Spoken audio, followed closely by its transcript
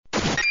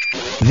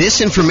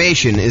This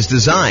information is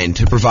designed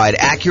to provide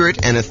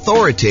accurate and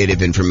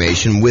authoritative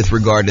information with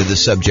regard to the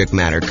subject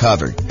matter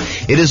covered.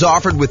 It is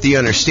offered with the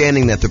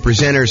understanding that the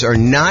presenters are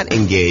not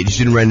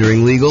engaged in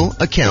rendering legal,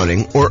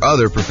 accounting, or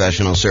other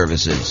professional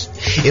services.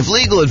 If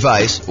legal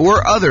advice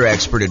or other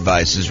expert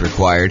advice is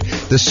required,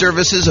 the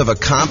services of a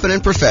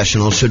competent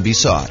professional should be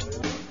sought.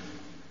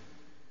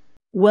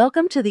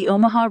 Welcome to the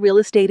Omaha Real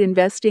Estate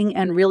Investing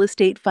and Real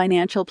Estate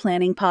Financial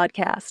Planning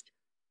Podcast.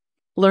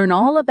 Learn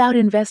all about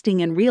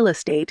investing in real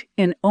estate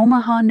in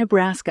Omaha,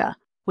 Nebraska,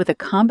 with a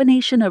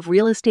combination of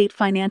real estate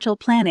financial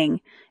planning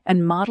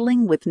and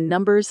modeling with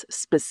numbers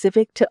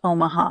specific to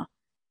Omaha.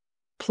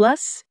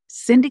 Plus,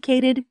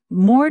 syndicated,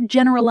 more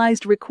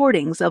generalized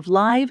recordings of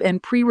live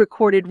and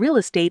pre-recorded real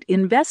estate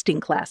investing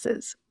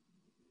classes.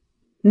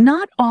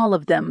 Not all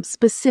of them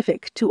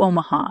specific to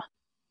Omaha.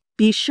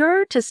 Be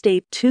sure to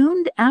stay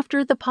tuned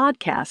after the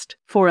podcast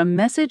for a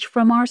message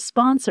from our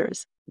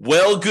sponsors.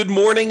 Well, good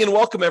morning and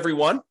welcome,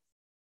 everyone.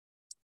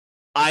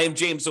 I am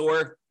James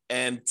Orr,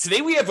 and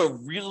today we have a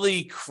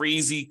really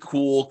crazy,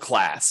 cool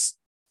class.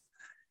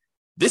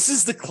 This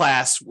is the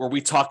class where we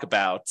talk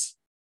about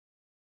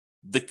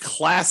the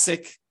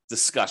classic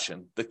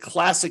discussion, the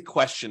classic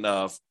question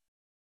of,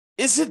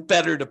 is it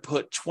better to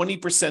put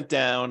 20%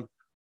 down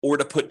or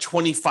to put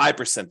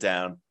 25%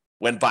 down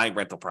when buying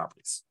rental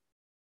properties?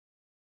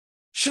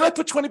 Should I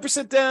put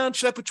 20% down?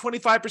 Should I put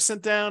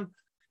 25% down?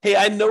 Hey,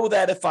 I know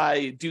that if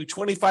I do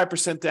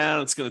 25%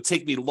 down, it's going to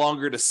take me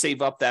longer to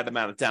save up that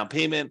amount of down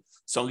payment.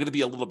 So I'm going to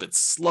be a little bit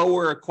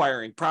slower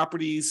acquiring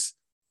properties.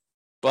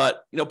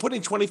 But,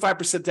 putting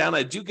 25% down,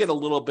 I do get a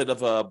little bit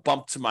of a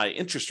bump to my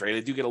interest rate. I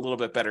do get a little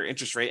bit better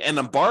interest rate, and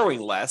I'm borrowing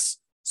less.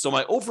 So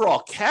my overall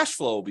cash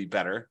flow will be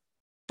better.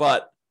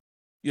 But,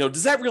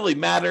 does that really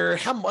matter?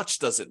 How much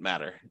does it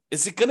matter?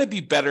 Is it going to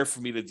be better for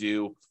me to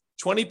do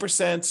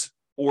 20%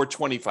 or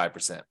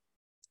 25%?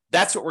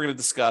 That's what we're going to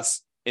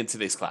discuss in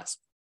today's class.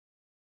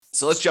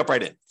 So let's jump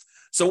right in.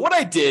 So what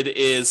I did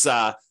is,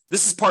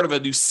 this is part of a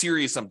new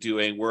series I'm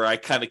doing where I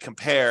kind of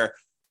compare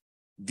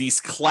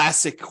these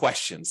classic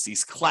questions,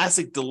 these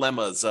classic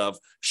dilemmas of,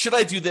 should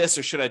I do this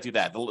or should I do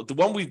that? The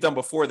one we've done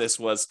before this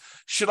was,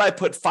 should I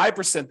put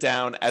 5%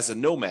 down as a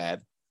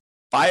nomad,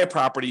 buy a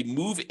property,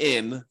 move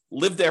in,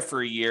 live there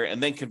for a year,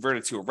 and then convert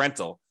it to a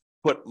rental,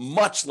 put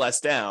much less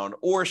down,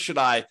 or should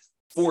I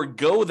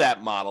forego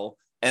that model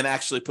and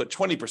actually put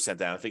 20%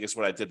 down? I think it's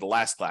what I did the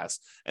last class.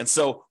 And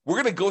so we're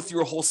going to go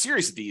through a whole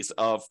series of these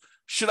of,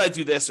 should I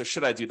do this or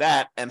should I do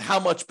that? And how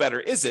much better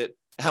is it?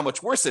 How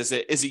much worse is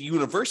it? Is it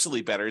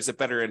universally better? Is it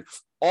better in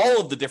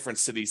all of the different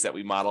cities that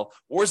we model?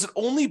 Or is it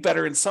only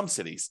better in some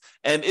cities?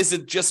 And is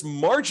it just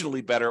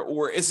marginally better?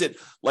 Or is it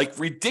like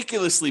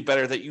ridiculously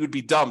better that you would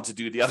be dumb to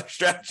do the other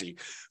strategy?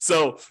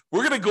 So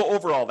we're going to go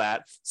over all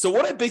that. So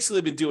what I've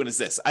basically been doing is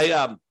this.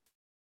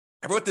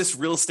 I wrote this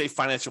real estate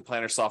financial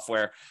planner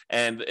software,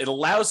 and it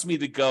allows me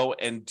to go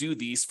and do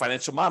these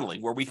financial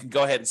modeling where we can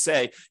go ahead and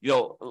say,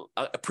 you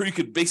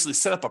could basically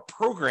set up a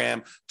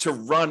program to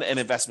run an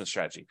investment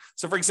strategy.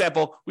 So for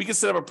example, we can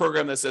set up a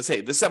program that says,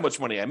 hey, this is how much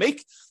money I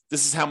make.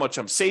 This is how much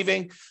I'm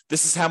saving.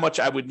 This is how much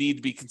I would need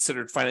to be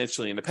considered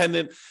financially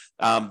independent.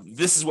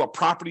 This is what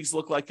properties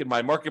look like in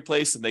my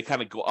marketplace, and they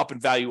kind of go up in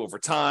value over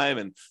time,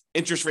 and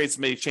interest rates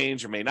may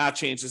change or may not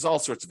change. There's all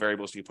sorts of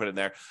variables you put in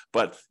there,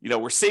 but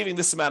we're saving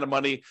this amount of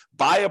money.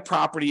 Buy a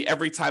property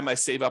every time I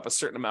save up a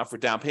certain amount for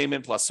down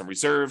payment, plus some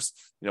reserves,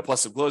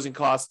 plus some closing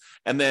costs.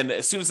 And then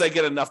as soon as I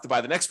get enough to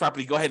buy the next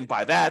property, go ahead and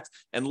buy that.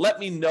 And let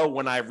me know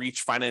when I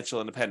reach financial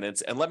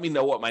independence, and let me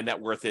know what my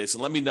net worth is.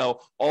 And let me know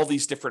all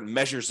these different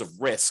measures of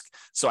risk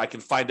so I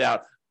can find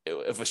out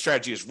if a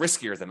strategy is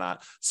riskier than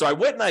not. So I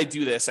went and I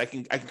do this. I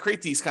can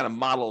create these kind of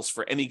models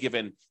for any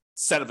given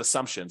set of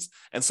assumptions.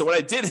 And so what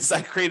I did is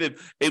I created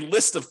a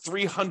list of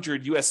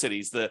 300 U.S.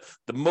 cities, the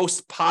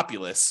most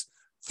populous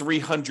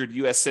 300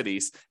 U.S.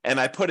 cities, and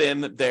I put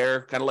in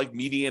their kind of like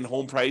median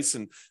home price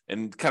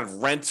and kind of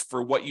rent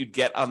for what you'd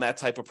get on that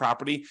type of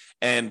property,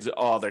 and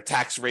their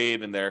tax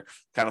rate and their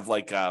kind of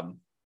like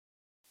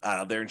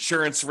their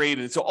insurance rate,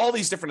 and so all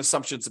these different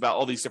assumptions about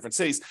all these different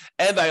cities.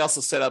 And I also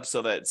set up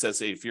so that it says,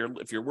 hey, if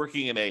you're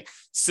working in a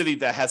city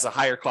that has a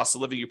higher cost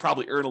of living, you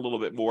probably earn a little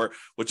bit more,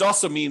 which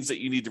also means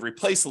that you need to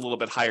replace a little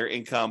bit higher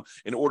income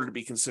in order to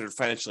be considered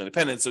financially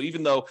independent. So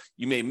even though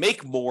you may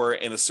make more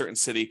in a certain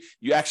city,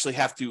 you actually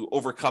have to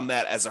overcome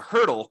that as a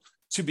hurdle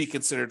to be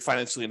considered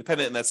financially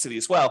independent in that city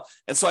as well.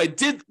 And so I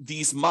did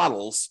these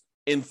models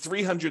in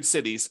 300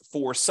 cities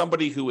for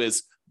somebody who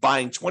is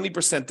buying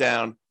 20%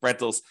 down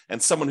rentals and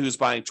someone who's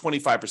buying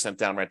 25%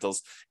 down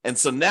rentals. And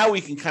so now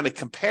we can kind of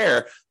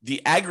compare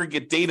the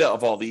aggregate data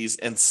of all these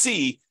and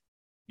see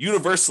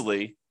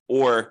universally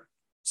or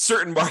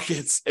certain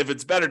markets if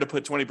it's better to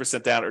put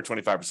 20% down or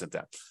 25%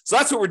 down. So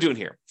that's what we're doing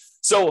here.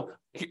 So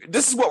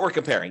this is what we're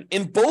comparing.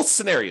 In both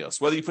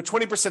scenarios, whether you put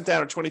 20%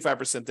 down or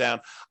 25%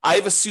 down,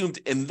 I've assumed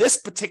in this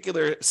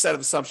particular set of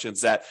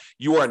assumptions that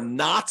you are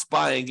not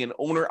buying an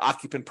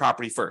owner-occupant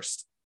property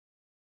first.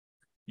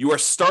 You are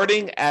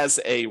starting as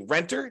a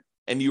renter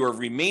and you are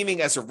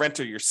remaining as a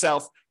renter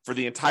yourself for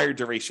the entire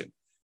duration.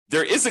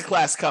 There is a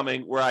class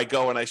coming where I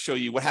go and I show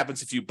you what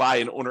happens if you buy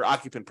an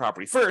owner-occupant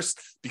property first,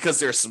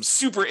 because there's some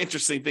super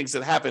interesting things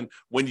that happen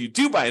when you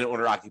do buy an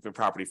owner-occupant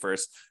property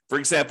first. For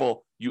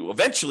example, you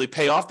eventually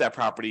pay off that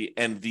property,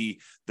 and the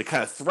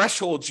kind of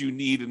threshold you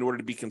need in order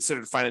to be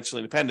considered financially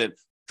independent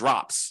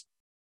drops,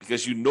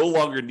 because you no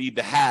longer need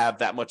to have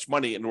that much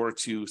money in order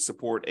to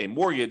support a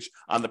mortgage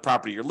on the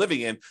property you're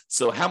living in.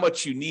 So how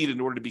much you need in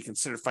order to be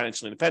considered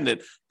financially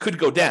independent could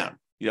go down.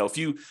 If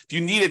you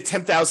needed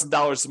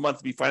 $10,000 a month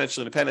to be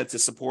financially independent to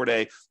support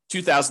a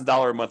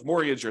 $2,000 a month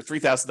mortgage or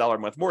 $3,000 a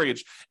month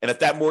mortgage, and if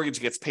that mortgage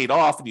gets paid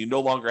off and you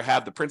no longer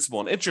have the principal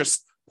and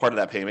interest part of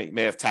that payment, you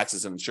may have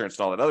taxes and insurance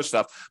and all that other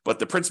stuff, but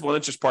the principal and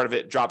interest part of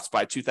it drops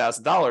by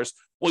 $2,000.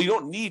 Well, you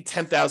don't need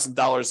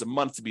 $10,000 a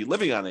month to be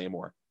living on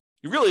anymore.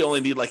 You really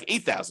only need like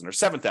 $8,000 or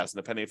 $7,000,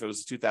 depending if it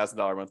was a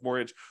 $2,000 a month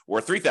mortgage or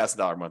a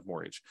 $3,000 a month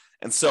mortgage.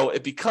 And so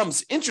it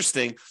becomes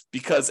interesting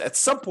because at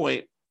some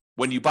point,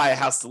 when you buy a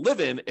house to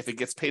live in, if it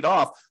gets paid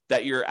off,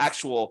 that your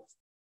actual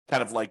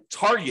kind of like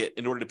target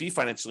in order to be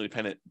financially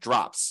independent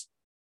drops.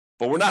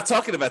 But we're not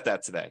talking about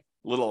that today.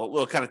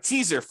 Little kind of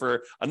teaser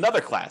for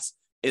another class.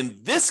 In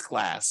this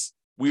class,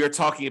 we are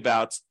talking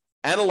about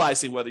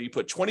analyzing whether you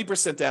put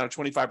 20% down or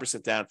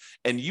 25% down,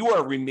 and you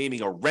are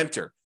remaining a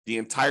renter the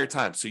entire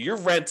time. So your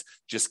rent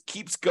just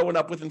keeps going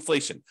up with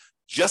inflation,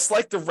 just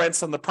like the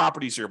rents on the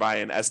properties you're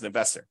buying as an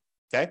investor,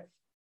 okay?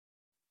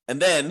 And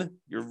then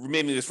you're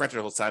remaining this renter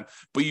the whole time,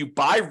 but you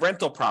buy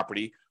rental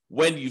property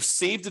when you've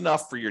saved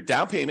enough for your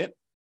down payment,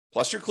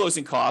 plus your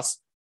closing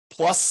costs,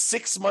 plus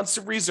 6 months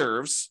of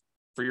reserves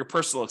for your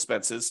personal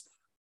expenses,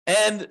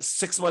 and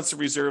 6 months of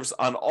reserves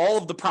on all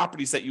of the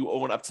properties that you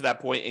own up to that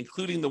point,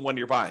 including the one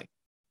you're buying.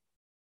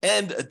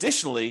 And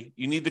additionally,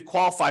 you need to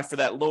qualify for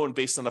that loan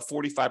based on a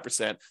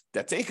 45%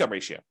 debt to income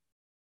ratio.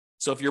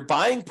 So if you're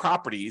buying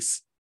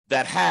properties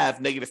that have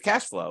negative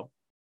cash flow,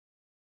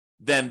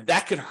 then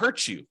that could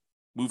hurt you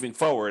moving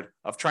forward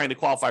of trying to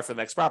qualify for the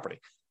next property.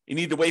 You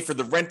need to wait for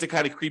the rent to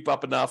kind of creep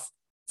up enough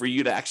for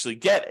you to actually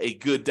get a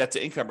good debt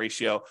to income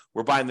ratio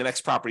where buying the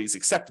next property is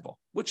acceptable,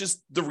 which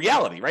is the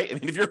reality, right? I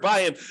mean, if you're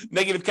buying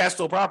negative cash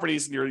flow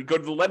properties and you go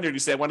to the lender and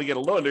you say, I want to get a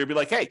loan, they'll be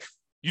like, hey,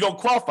 you don't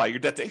qualify. Your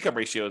debt to income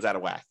ratio is out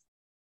of whack.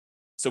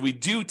 So we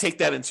do take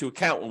that into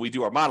account when we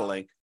do our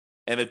modeling.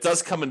 And it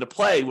does come into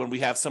play when we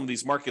have some of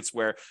these markets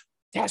where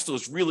cash flow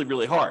is really,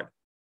 really hard.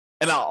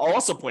 And I'll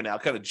also point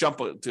out, kind of jump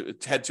to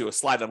head to a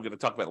slide I'm going to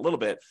talk about in a little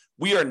bit,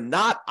 we are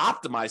not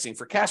optimizing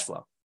for cash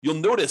flow. You'll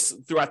notice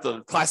throughout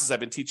the classes I've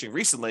been teaching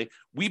recently,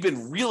 we've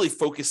been really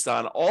focused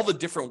on all the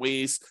different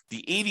ways,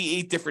 the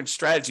 88 different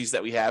strategies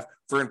that we have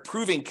for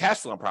improving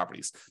cash flow on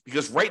properties.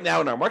 Because right now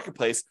in our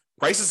marketplace,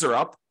 prices are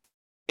up,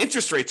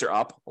 interest rates are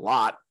up a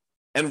lot,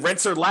 and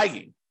rents are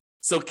lagging.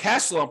 So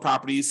cash flow on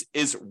properties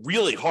is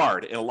really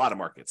hard in a lot of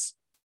markets.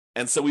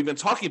 And so we've been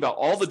talking about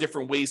all the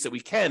different ways that we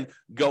can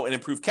go and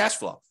improve cash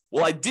flow.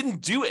 Well, I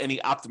didn't do any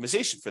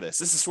optimization for this.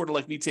 This is sort of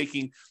like me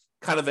taking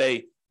kind of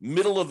a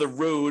middle of the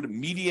road,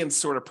 median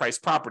sort of price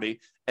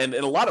property. And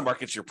in a lot of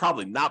markets, you're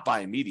probably not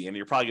buying median.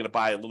 You're probably going to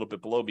buy a little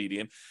bit below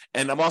median.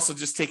 And I'm also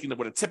just taking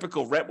what a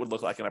typical rent would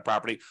look like in a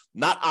property,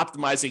 not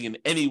optimizing in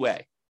any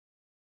way.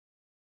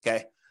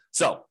 Okay.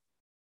 So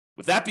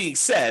with that being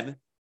said,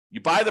 you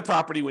buy the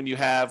property when you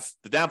have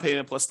the down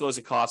payment plus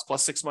closing costs,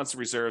 plus 6 months of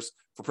reserves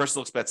for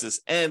personal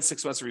expenses and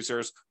 6 months of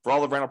reserves for all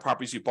the rental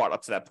properties you bought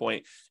up to that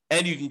point.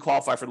 And you can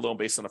qualify for the loan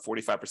based on a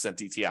 45%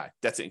 DTI,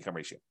 debt to income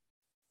ratio.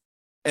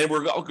 And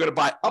we're going to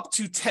buy up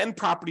to 10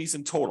 properties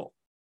in total.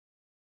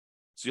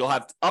 So you'll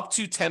have up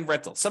to 10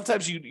 rentals.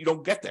 Sometimes you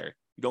don't get there.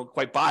 You don't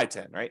quite buy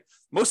 10, right?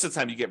 Most of the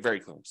time you get very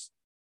close.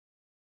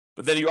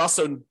 But then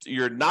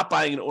you're not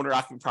buying an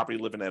owner-occupant property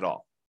living at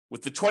all.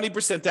 With the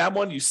 20% down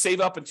one, you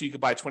save up until you can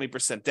buy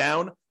 20%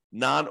 down,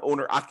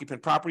 non-owner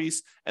occupant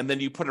properties, and then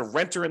you put a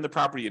renter in the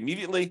property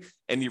immediately,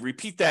 and you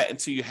repeat that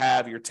until you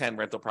have your 10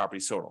 rental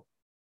properties total,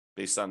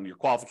 based on your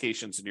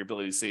qualifications and your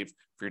ability to save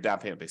for your down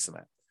payment based on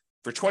that.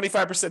 For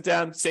 25%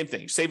 down, same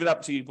thing. You save it up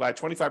until you buy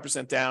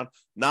 25% down,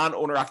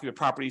 non-owner occupant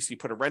properties, you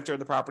put a renter in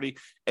the property,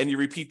 and you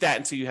repeat that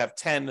until you have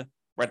 10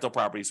 rental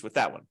properties with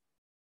that one.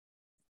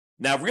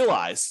 Now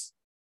realize,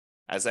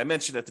 as I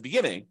mentioned at the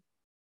beginning,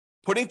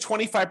 putting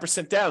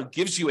 25% down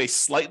gives you a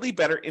slightly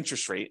better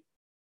interest rate.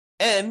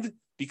 And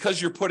because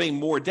you're putting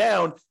more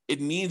down, it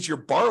means you're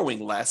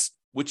borrowing less,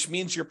 which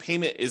means your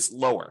payment is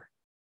lower.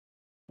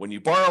 When you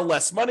borrow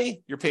less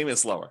money, your payment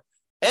is lower.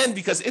 And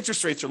because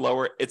interest rates are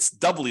lower, it's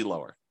doubly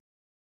lower.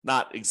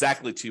 Not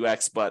exactly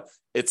 2x, but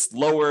it's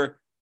lower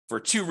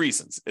for two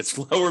reasons. It's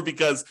lower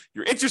because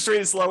your interest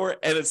rate is lower,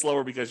 and it's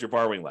lower because you're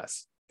borrowing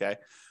less. Okay.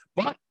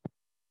 But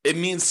it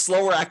means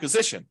slower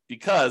acquisition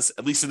because,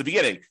 at least in the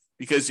beginning,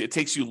 because it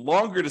takes you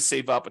longer to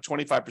save up a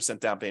 25%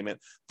 down payment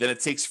than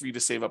it takes for you to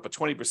save up a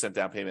 20%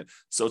 down payment.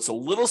 So it's a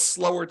little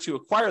slower to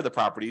acquire the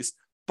properties,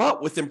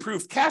 but with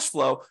improved cash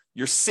flow,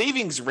 your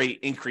savings rate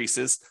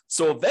increases.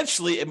 So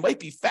eventually it might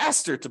be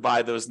faster to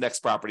buy those next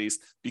properties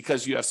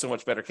because you have so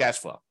much better cash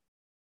flow.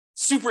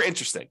 Super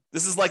interesting.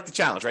 This is like the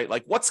challenge, right?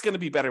 Like, what's going to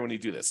be better when you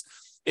do this?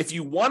 if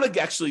you want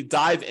to actually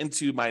dive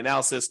into my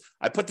analysis,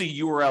 I put the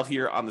URL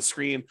here on the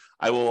screen.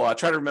 I will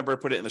try to remember to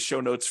put it in the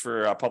show notes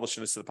for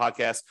publishing this to the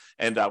podcast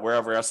and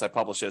wherever else I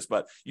publish this.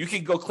 But you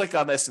can go click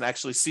on this and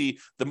actually see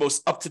the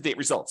most up-to-date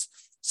results.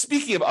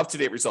 Speaking of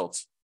up-to-date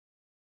results,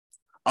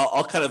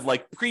 I'll kind of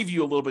like preview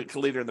a little bit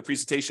later in the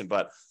presentation,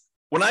 but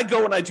when I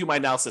go and I do my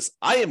analysis,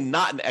 I am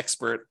not an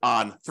expert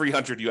on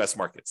 300 US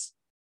markets,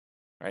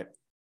 right?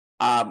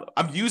 I'm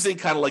using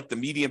kind of like the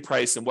median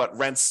price and what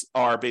rents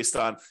are based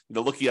on,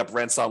 looking up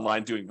rents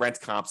online, doing rent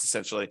comps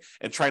essentially,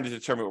 and trying to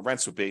determine what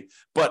rents would be.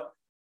 But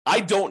I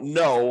don't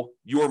know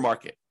your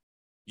market.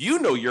 You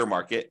know your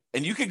market,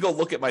 and you can go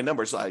look at my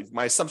numbers.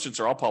 My assumptions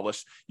are all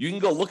published. You can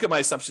go look at my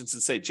assumptions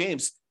and say,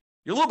 James,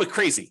 you're a little bit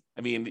crazy.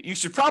 I mean, you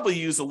should probably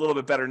use a little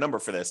bit better number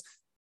for this.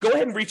 Go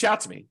ahead and reach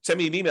out to me. Send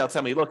me an email.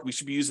 Tell me, look, we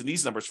should be using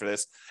these numbers for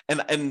this.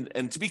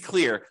 And to be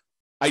clear,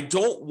 I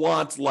don't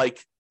want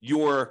like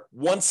your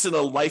once in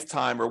a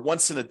lifetime or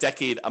once in a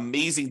decade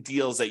amazing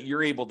deals that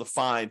you're able to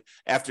find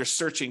after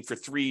searching for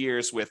 3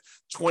 years with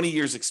 20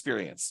 years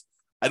experience.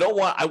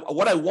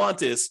 What I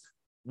want is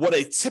what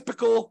a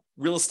typical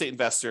real estate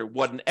investor,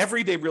 what an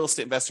everyday real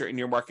estate investor in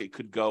your market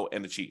could go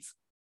and achieve,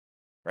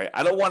 right?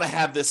 I don't want to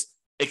have this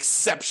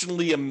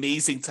exceptionally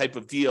amazing type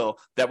of deal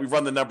that we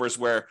run the numbers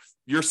where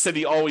your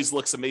city always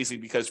looks amazing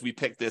because we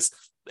picked this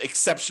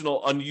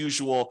exceptional,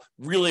 unusual,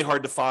 really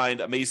hard to find,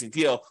 amazing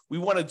deal. We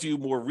want to do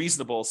more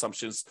reasonable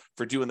assumptions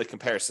for doing the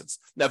comparisons.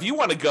 Now, if you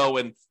want to go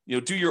and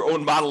do your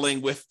own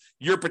modeling with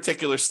your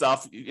particular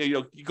stuff,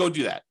 you go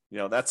do that.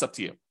 That's up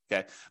to you.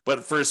 Okay.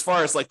 But for as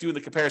far as like doing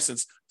the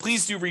comparisons,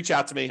 please do reach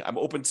out to me. I'm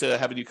open to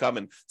having you come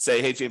and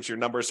say, hey, James, your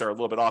numbers are a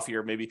little bit off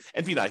here, maybe,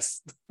 and be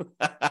nice.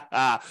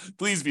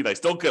 Please be nice.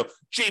 Don't go,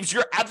 James,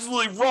 you're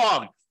absolutely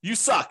wrong. You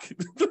suck.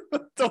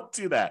 Don't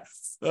do that.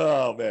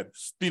 Oh, man.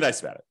 Be nice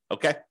about it.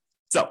 Okay.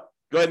 So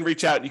go ahead and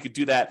reach out and you could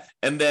do that.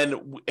 And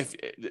then if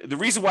the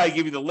reason why I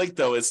gave you the link,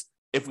 though, is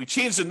if we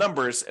change the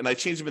numbers and I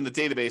change them in the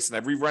database and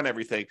I rerun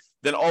everything,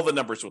 then all the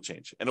numbers will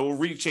change. And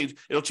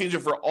it'll change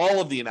it for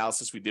all of the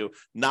analysis we do,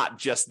 not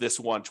just this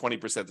one, 20%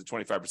 to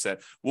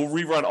 25%. We'll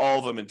rerun all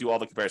of them and do all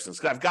the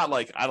comparisons. I've got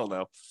like, I don't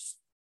know,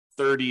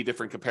 30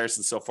 different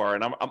comparisons so far,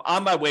 and I'm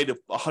on my way to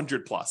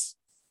 100 plus.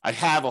 I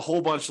have a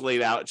whole bunch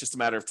laid out. It's just a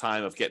matter of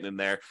time of getting in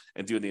there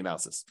and doing the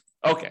analysis.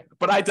 Okay,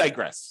 but I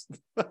digress.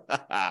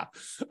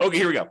 Okay,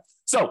 here we go.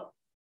 So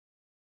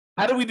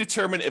how do we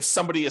determine if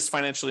somebody is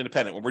financially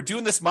independent? When we're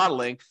doing this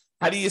modeling,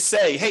 how do you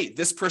say, hey,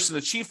 this person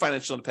achieved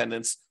financial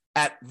independence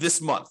at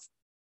this month?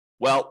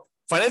 Well,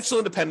 financial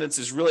independence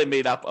is really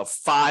made up of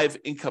 5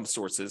 income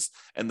sources,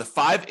 and the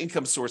 5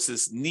 income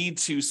sources need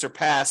to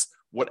surpass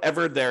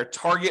whatever their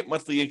target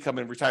monthly income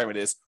in retirement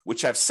is,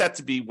 which I've set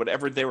to be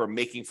whatever they were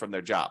making from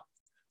their job.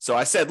 So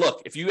I said,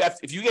 look, if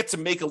you get to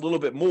make a little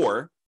bit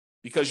more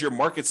because your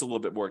market's a little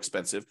bit more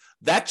expensive,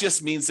 that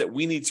just means that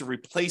we need to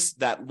replace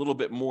that little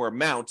bit more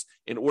amount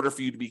in order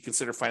for you to be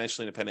considered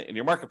financially independent in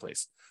your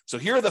marketplace. So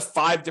here are the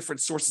 5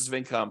 different sources of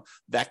income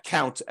that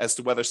count as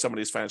to whether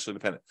somebody is financially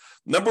independent.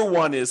 Number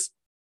 1 is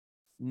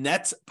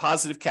net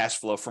positive cash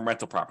flow from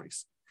rental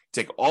properties.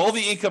 Take all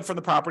the income from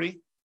the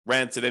property,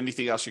 rent, and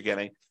anything else you're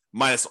getting,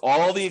 minus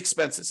all the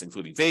expenses,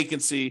 including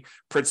vacancy,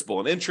 principal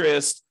and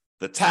interest,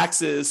 the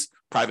taxes,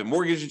 private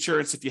mortgage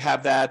insurance if you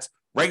have that,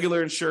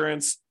 regular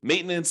insurance,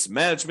 maintenance,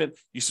 management.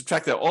 You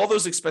subtract out all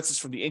those expenses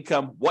from the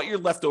income. What you're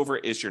left over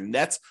is your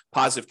net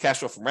positive cash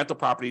flow from rental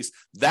properties.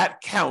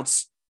 That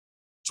counts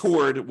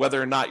toward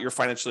whether or not you're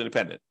financially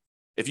independent.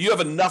 If you have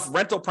enough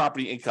rental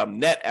property income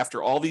net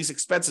after all these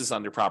expenses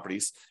on your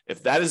properties,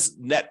 if that is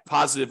net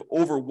positive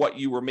over what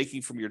you were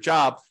making from your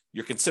job,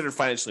 you're considered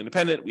financially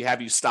independent. We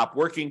have you stop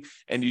working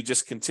and you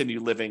just continue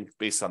living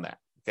based on that.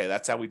 Okay,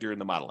 that's how we do in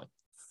the modeling.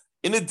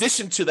 In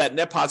addition to that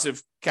net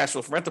positive cash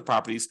flow from rental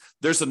properties,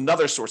 there's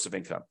another source of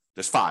income.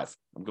 There's 5.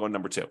 I'm going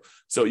number 2.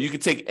 So you can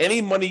take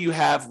any money you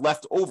have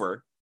left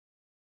over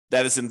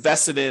that is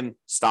invested in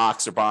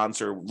stocks or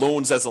bonds or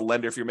loans as a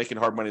lender, if you're making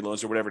hard money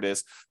loans or whatever it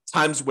is,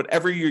 times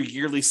whatever your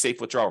yearly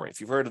safe withdrawal rate. If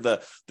you've heard of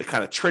the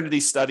kind of Trinity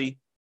study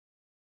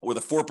or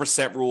the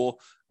 4% rule,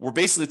 we're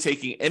basically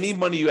taking any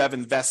money you have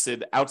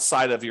invested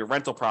outside of your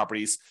rental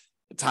properties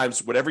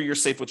times whatever your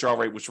safe withdrawal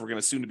rate, which we're going to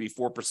assume to be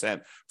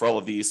 4% for all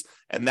of these.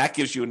 And that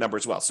gives you a number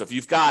as well. So if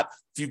you've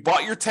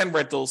bought your 10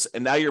 rentals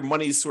and now your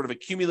money is sort of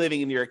accumulating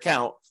in your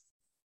account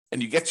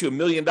and you get to $1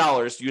 million,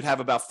 you'd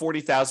have about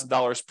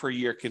 $40,000 per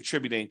year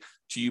contributing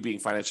to you being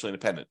financially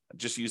independent.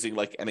 Just using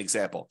like an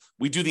example.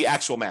 We do the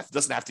actual math. It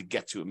doesn't have to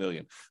get to $1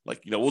 million.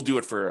 Like, we'll do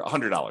it for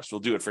 $100. We'll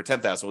do it for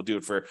 $10,000. We'll do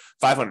it for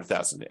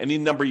 $500,000. Any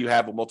number you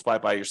have, we'll multiply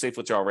by your safe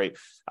withdrawal rate,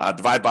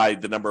 divide by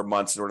the number of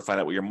months in order to find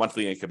out what your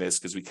monthly income is,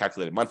 because we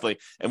calculate it monthly,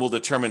 and we'll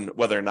determine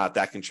whether or not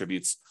that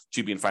contributes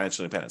to being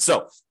financially independent.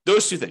 So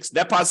those 2 things,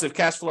 net positive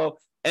cash flow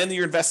and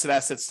your invested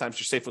assets times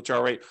your safe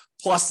withdrawal rate,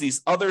 plus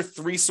these other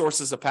 3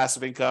 sources of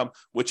passive income,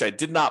 which I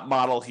did not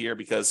model here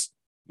because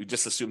we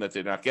just assume that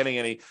they're not getting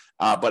any,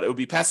 but it would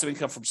be passive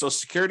income from Social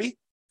Security. You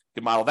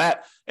can model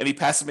that. Any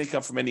passive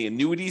income from any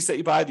annuities that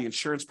you buy, the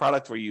insurance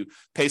product where you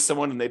pay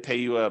someone and they pay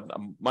you a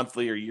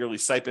monthly or yearly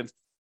stipend.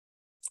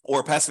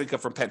 or passive income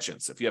from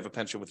pensions if you have a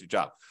pension with your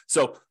job.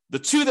 So the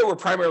two that we're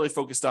primarily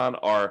focused on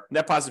are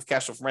net positive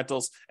cash flow from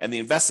rentals and the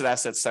invested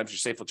assets times your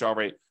safe withdrawal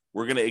rate.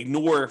 We're going to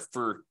ignore,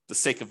 for the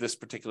sake of this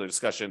particular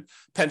discussion,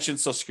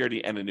 pensions, Social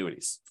Security, and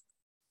annuities.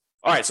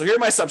 All right, so here are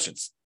my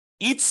assumptions.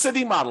 Each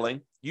city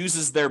modeling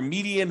uses their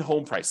median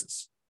home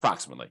prices,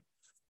 approximately,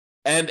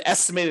 and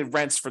estimated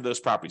rents for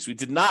those properties. We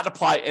did not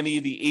apply any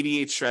of the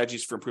 88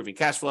 strategies for improving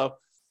cash flow.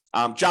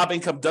 Job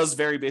income does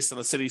vary based on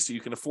the city, so you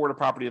can afford a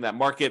property in that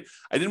market.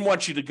 I didn't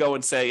want you to go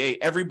and say, hey,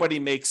 everybody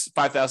makes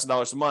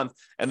 $5,000 a month,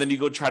 and then you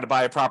go try to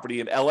buy a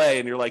property in LA,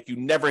 and you're like, you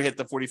never hit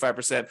the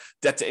 45%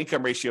 debt to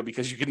income ratio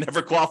because you can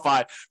never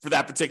qualify for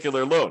that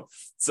particular loan.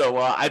 So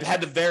I've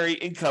had to vary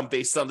income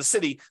based on the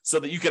city so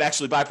that you could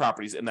actually buy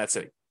properties in that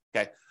city,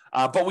 okay?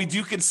 But we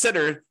do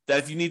consider that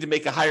if you need to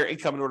make a higher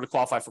income in order to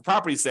qualify for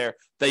properties there,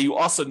 that you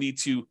also need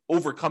to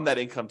overcome that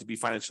income to be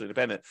financially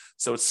independent.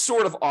 So it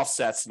sort of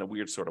offsets in a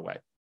weird sort of way.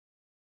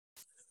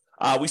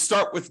 We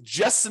start with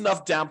just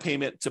enough down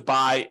payment to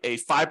buy a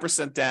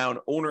 5% down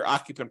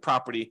owner-occupant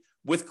property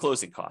with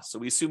closing costs. So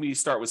we assume you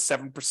start with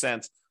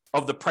 7%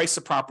 of the price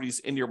of properties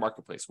in your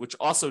marketplace, which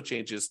also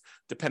changes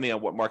depending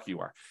on what market you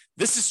are.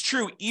 This is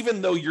true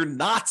even though you're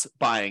not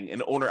buying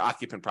an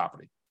owner-occupant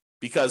property,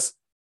 because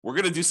we're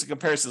going to do some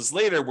comparisons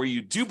later where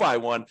you do buy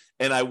one,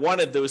 and I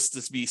wanted those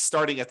to be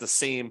starting at the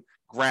same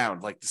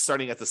ground, like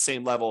starting at the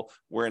same level,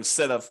 where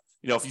instead of,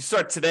 if you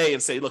start today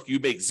and say, look, you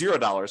make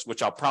 $0,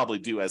 which I'll probably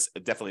do as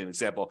definitely an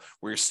example,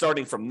 where you're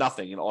starting from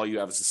nothing and all you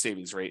have is a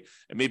savings rate,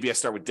 and maybe I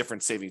start with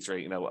different savings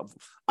rate,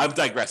 I'm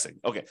digressing.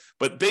 Okay.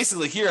 But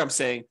basically here I'm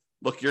saying,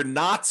 look, you're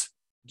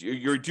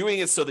doing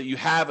it so that you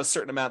have a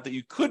certain amount that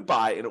you could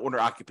buy an owner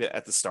occupant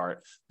at the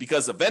start,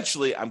 because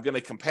eventually I'm going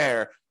to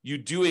compare you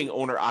doing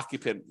owner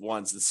occupant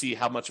ones and see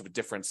how much of a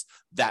difference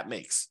that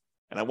makes.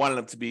 And I wanted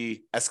them to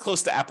be as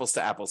close to apples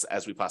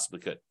as we possibly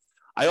could.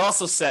 I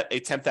also set a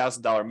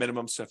 $10,000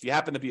 minimum. So if you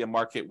happen to be a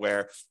market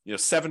where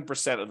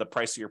 7% of the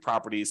price of your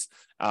properties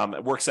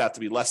it works out to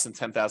be less than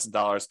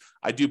 $10,000,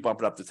 I do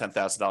bump it up to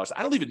 $10,000.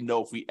 I don't even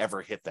know if we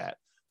ever hit that.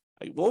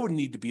 What would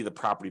need to be the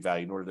property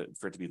value in order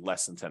for it to be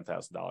less than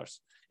 $10,000?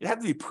 It had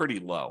to be pretty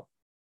low.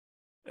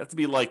 It had to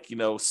be like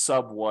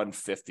sub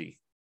 150.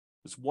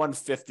 It's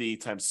 150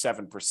 times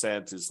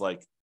 7% is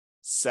like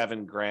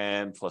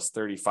 $7,000 plus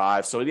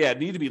 35. So yeah, it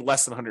needed to be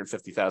less than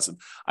 150,000.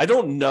 I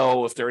don't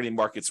know if there are any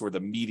markets where the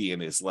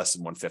median is less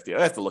than 150.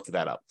 I have to look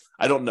that up.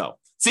 I don't know.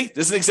 See,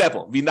 this is an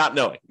example of me not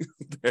knowing.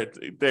 There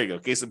you go.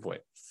 Case in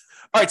point.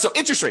 All right. So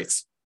interest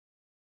rates.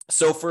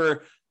 So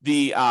for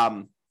the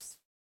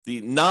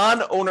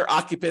non-owner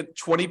occupant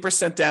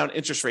 20% down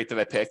interest rate that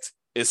I picked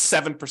is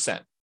 7%.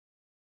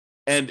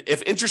 And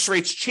if interest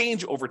rates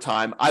change over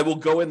time, I will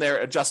go in there,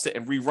 adjust it,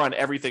 and rerun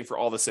everything for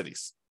all the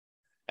cities.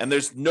 And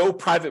there's no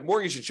private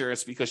mortgage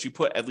insurance because you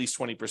put at least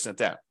 20%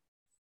 down.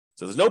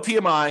 So there's no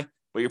PMI,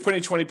 but you're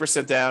putting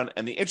 20% down,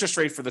 and the interest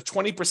rate for the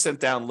 20%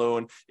 down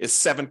loan is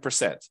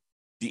 7%.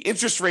 The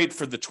interest rate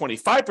for the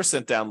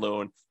 25% down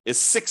loan is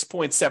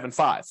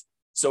 6.75.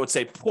 So it's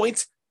a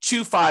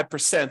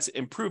 0.25%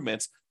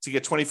 improvement to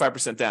get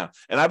 25% down.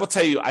 And I will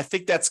tell you, I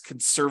think that's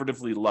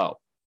conservatively low.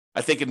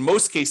 I think in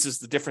most cases,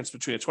 the difference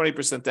between a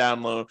 20%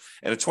 down loan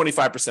and a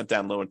 25%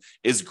 down loan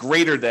is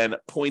greater than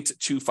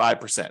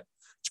 0.25%.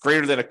 It's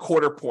greater than a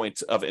quarter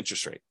point of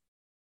interest rate.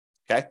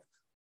 Okay.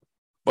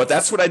 But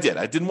that's what I did.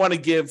 I didn't want to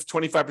give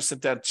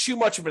 25% down too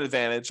much of an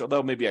advantage,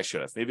 although maybe I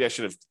should have. Maybe I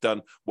should have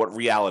done what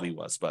reality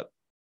was, but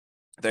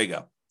there you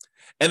go.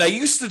 And I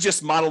used to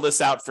just model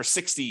this out for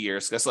 60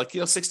 years.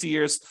 Because 60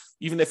 years,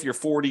 even if you're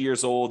 40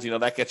 years old,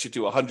 that gets you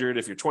to 100.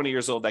 If you're 20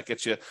 years old, that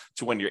gets you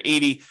to when you're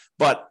 80.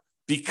 But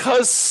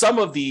because some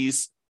of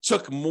these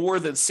took more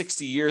than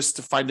 60 years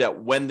to find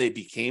out when they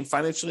became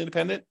financially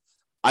independent,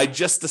 I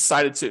just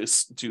decided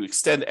to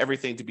extend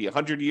everything to be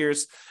 100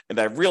 years. And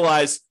I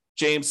realized,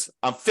 James,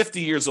 I'm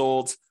 50 years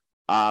old.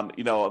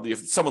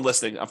 If someone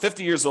listening, I'm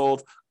 50 years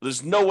old.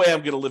 There's no way I'm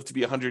going to live to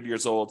be 100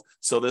 years old.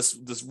 So this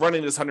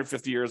running this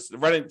 150 years,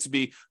 running to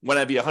be when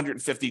I be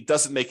 150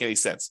 doesn't make any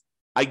sense.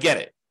 I get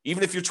it.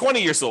 Even if you're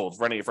 20 years old,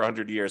 running it for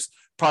 100 years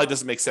probably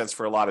doesn't make sense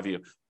for a lot of you.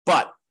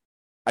 But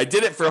I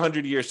did it for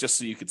 100 years just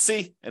so you could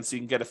see and so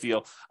you can get a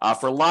feel.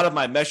 For a lot of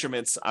my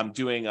measurements, I'm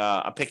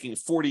picking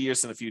 40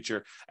 years in the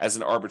future as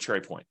an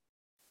arbitrary point.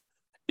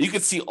 You can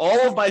see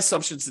all of my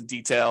assumptions in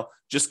detail.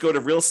 Just go to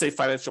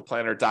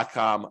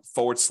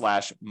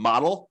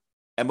realestatefinancialplanner.com/model,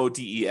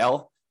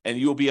 MODEL, and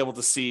you'll be able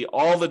to see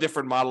all the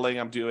different modeling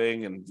I'm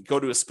doing and go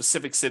to a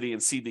specific city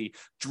and see the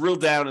drill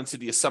down into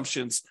the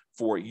assumptions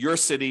for your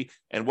city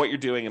and what you're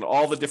doing and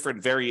all the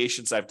different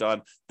variations I've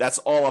done. That's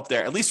all up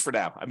there, at least for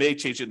now. I may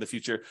change it in the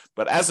future,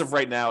 but as of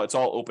right now, it's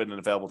all open and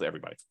available to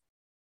everybody.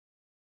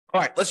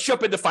 All right, let's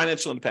jump into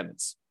financial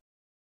independence.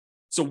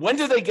 So when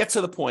do they get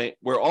to the point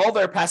where all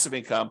their passive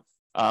income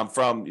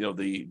from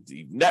the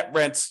net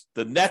rent,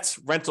 the net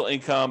rental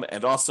income,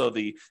 and also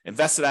the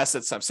invested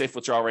assets times safe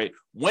withdrawal rate,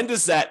 when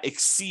does that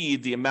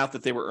exceed the amount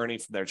that they were earning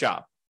from their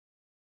job?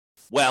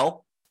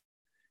 Well,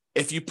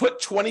 if you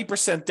put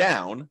 20%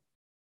 down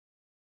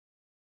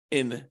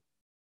in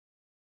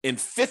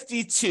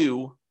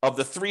 52 of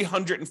the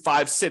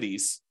 305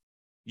 cities,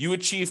 you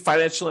achieve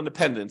financial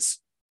independence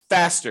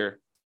faster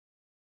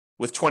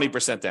with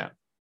 20% down.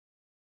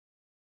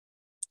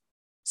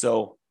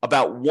 So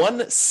about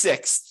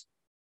 1/6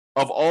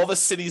 of all the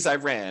cities I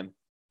ran,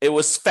 it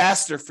was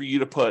faster for you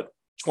to put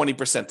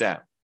 20%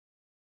 down.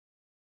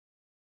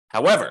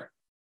 However,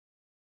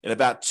 in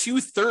about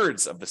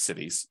 2/3 of the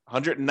cities,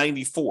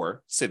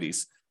 194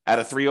 cities out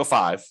of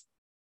 305,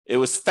 it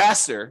was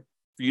faster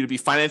for you to be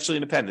financially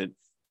independent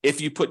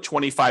if you put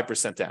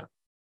 25% down.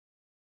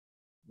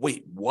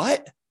 Wait,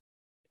 what?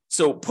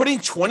 So putting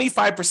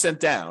 25%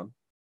 down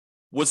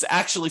was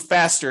actually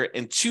faster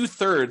in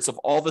 2/3 of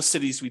all the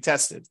cities we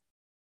tested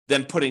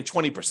than putting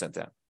 20%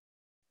 down.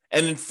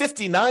 And in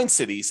 59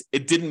 cities,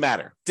 it didn't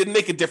matter. Didn't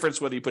make a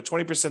difference whether you put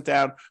 20%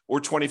 down or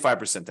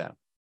 25% down.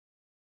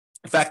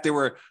 In fact, there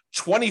were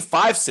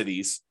 25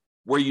 cities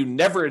where you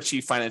never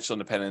achieved financial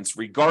independence,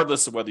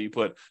 regardless of whether you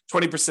put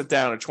 20%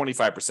 down or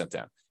 25%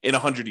 down in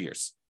 100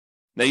 years.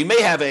 Now, you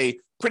may have a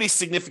pretty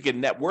significant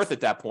net worth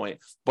at that point,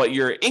 but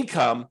your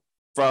income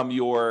from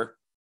your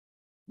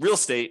real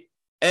estate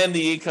and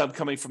the income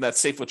coming from that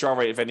safe withdrawal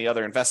rate of any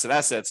other invested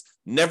assets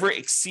never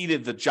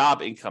exceeded the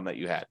job income that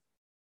you had.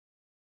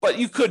 But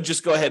you could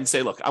just go ahead and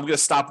say, look, I'm going to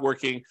stop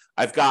working.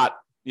 I've got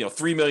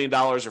 $3 million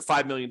or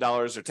 $5 million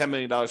or $10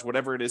 million,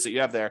 whatever it is that you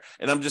have there,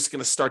 and I'm just going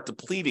to start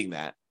depleting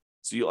that.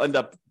 So you'll end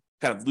up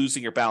kind of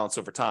losing your balance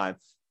over time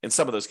in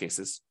some of those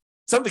cases.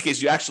 Some of the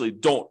cases you actually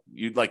don't.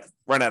 You'd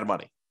run out of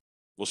money.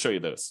 We'll show you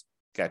those.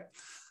 Okay.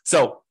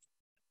 So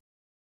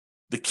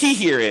the key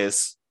here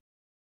is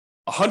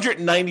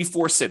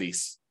 194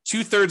 cities,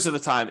 2/3 of the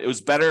time, it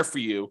was better for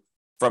you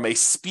from a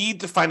speed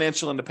to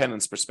financial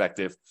independence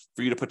perspective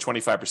for you to put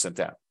 25%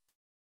 down.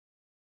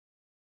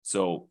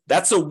 So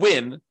that's a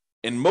win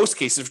in most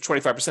cases for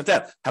 25%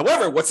 down.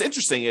 However, what's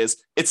interesting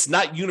is it's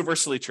not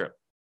universally true.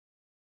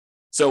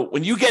 So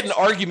when you get in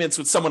arguments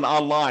with someone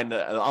online,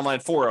 an online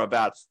forum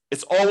about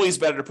it's always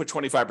better to put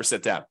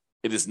 25% down,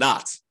 it is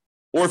not.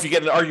 Or if you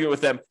get in an argument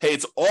with them, hey,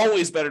 it's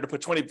always better to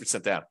put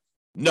 20% down.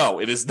 No,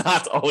 it is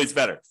not always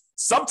better.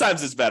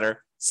 Sometimes it's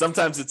better,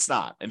 sometimes it's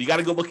not. And you got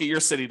to go look at your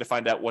city to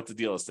find out what the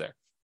deal is there.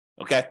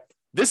 Okay?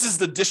 This is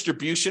the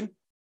distribution.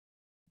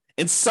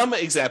 In some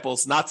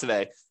examples, not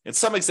today, in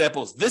some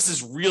examples, this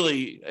is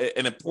really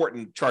an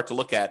important chart to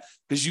look at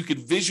because you could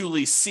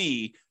visually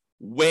see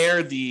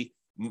where the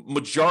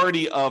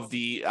majority of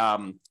the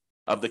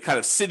kind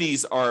of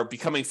cities are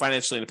becoming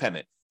financially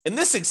independent. In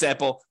this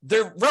example,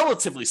 they're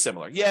relatively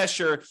similar. Yeah,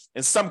 sure.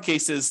 In some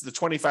cases, the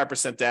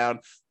 25% down,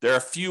 there are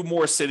a few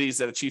more cities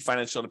that achieve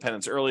financial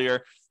independence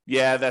earlier.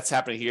 Yeah, that's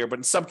happening here. But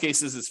in some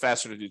cases, it's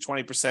faster to do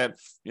 20%,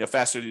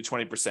 faster to do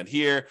 20%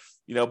 here,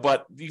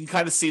 but you can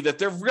kind of see that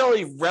they're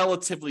really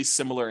relatively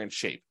similar in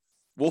shape.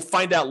 We'll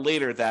find out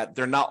later that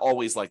they're not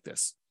always like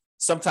this.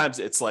 Sometimes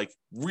it's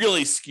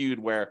really skewed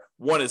where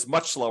one is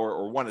much slower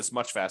or one is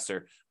much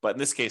faster. But in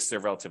this case, they're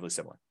relatively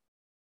similar.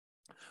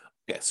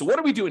 Okay, so what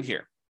are we doing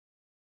here?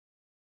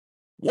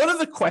 One of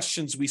the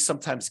questions we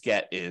sometimes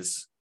get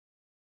is,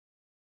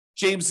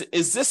 James,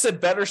 is this a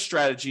better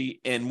strategy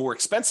in more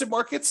expensive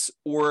markets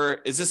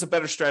or is this a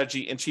better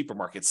strategy in cheaper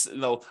markets?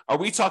 Are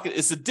we talking,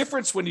 is the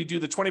difference when you do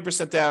the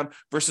 20% down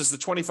versus the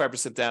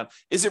 25% down,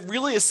 is it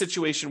really a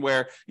situation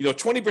where,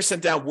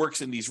 20% down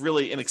works in these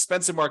really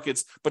inexpensive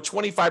markets, but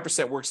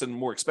 25% works in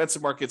more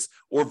expensive markets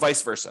or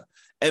vice versa?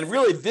 And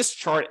really this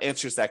chart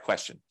answers that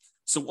question.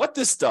 So what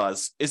this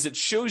does is it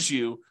shows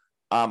you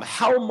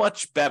how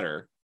much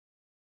better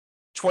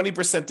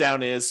 20%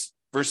 down is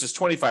versus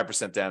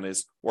 25% down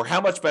is, or how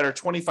much better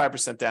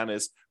 25% down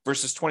is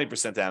versus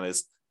 20% down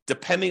is,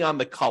 depending on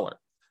the color.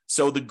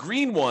 So the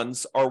green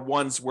ones are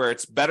ones where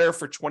it's better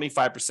for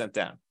 25%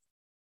 down.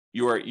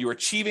 You're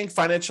achieving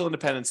financial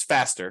independence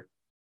faster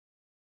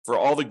for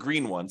all the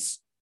green ones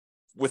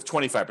with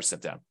 25%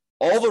 down.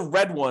 All the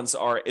red ones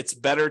are it's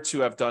better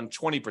to have done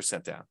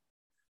 20% down.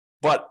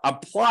 But I'm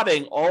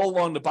plotting all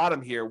along the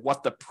bottom here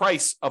what the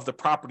price of the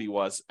property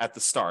was at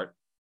the start.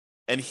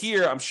 And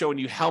here I'm showing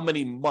you how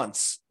many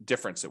months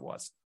difference it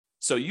was.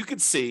 So you can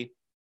see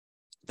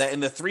that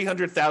in the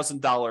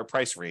 $300,000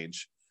 price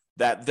range,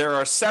 that there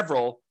are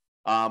several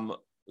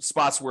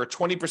spots where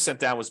 20%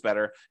 down was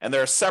better, and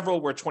there are several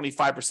where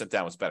 25%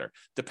 down was better,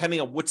 depending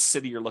on which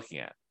city you're looking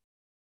at.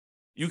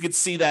 You can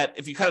see that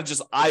if you kind of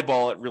just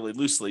eyeball it really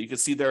loosely, you can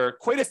see there are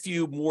quite a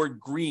few more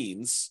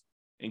greens,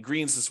 and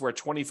greens is where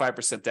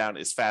 25% down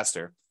is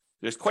faster.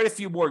 There's quite a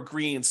few more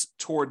greens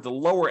toward the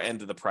lower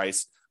end of the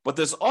price, but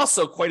there's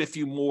also quite a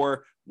few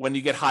more when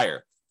you get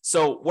higher.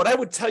 So what I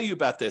would tell you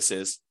about this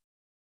is,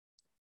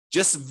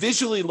 just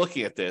visually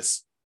looking at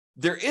this,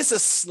 there is a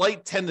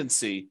slight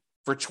tendency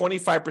for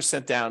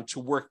 25% down to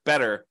work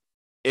better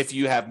if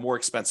you have more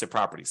expensive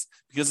properties,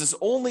 because there's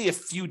only a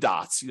few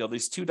dots,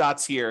 these two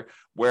dots here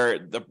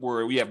where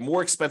we have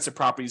more expensive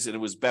properties and it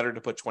was better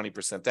to put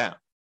 20% down.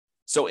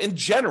 So in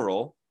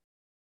general,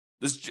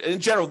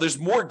 there's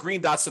more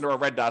green dots than there are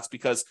red dots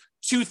because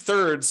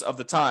 2/3 of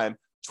the time,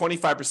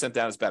 25%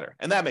 down is better.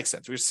 And that makes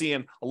sense. We're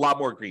seeing a lot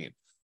more green.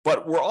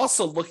 But we're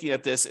also looking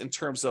at this in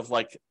terms of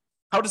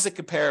how does it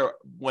compare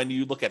when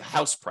you look at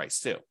house price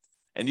too?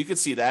 And you can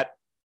see that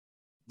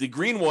the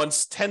green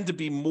ones tend to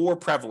be more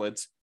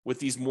prevalent with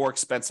these more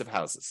expensive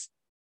houses.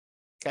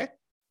 Okay.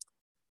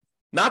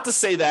 Not to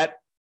say that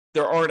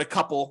there aren't a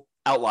couple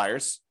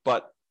outliers,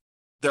 but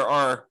there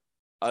are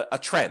a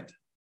trend,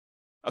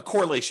 a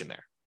correlation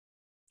there.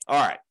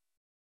 All right.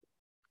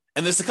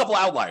 And there's a couple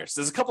outliers.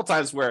 There's a couple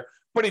times where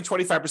putting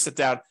 25%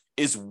 down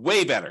is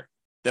way better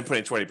than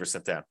putting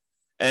 20% down.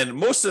 And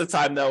most of the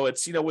time, though,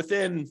 it's,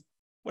 within,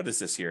 what is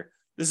this here?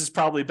 This is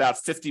probably about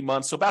 50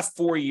 months, so about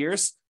 4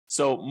 years.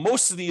 So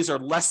most of these are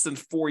less than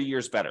 4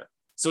 years better.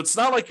 So it's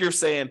not like you're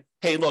saying,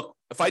 hey, look,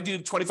 if I do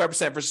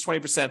 25% versus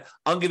 20%,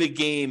 I'm going to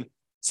gain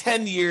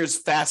 10 years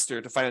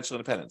faster to financial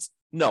independence.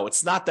 No,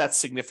 it's not that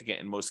significant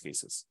in most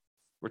cases.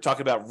 We're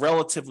talking about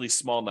relatively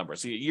small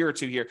numbers, a year or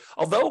two here.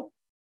 Although,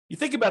 you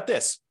think about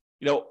this,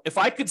 if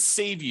I could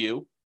save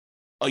you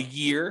a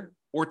year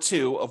or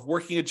two of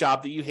working a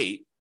job that you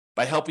hate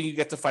by helping you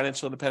get to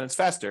financial independence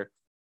faster,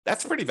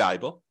 that's pretty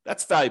valuable.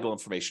 That's valuable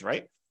information,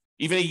 right?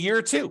 Even a year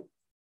or two,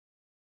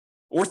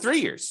 or 3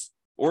 years,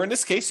 or in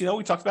this case,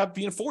 we talked about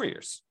being 4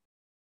 years.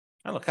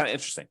 I don't know, kind of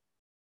interesting.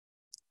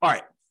 All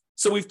right,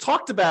 so we've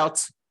talked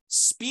about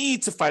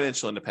speed to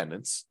financial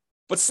independence,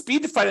 but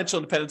speed to financial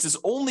independence is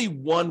only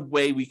one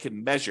way we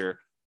can measure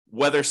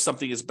whether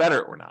something is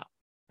better or not,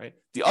 right?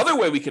 The other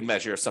way we can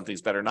measure if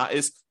something's better or not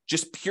is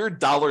just pure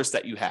dollars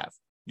that you have,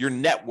 your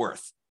net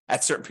worth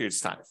at certain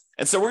periods of time.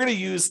 And so we're going to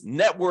use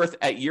net worth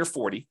at year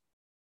 40,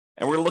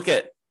 and we're going to look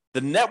at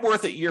the net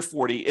worth at year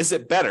 40. Is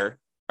it better,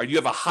 or do you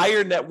have a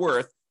higher net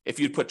worth if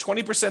you put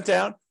 20%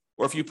 down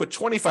or if you put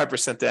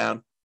 25%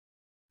 down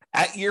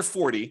at year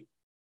 40,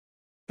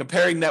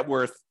 comparing net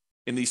worth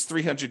in these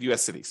 300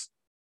 US cities?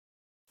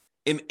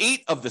 In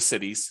 8 of the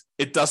cities,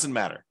 it doesn't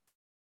matter.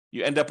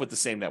 You end up with the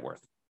same net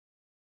worth,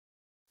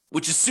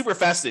 which is super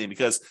fascinating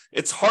because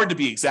it's hard to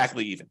be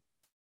exactly even.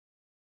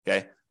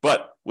 Okay.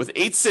 But with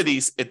 8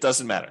 cities, it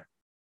doesn't matter.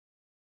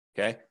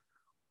 Okay.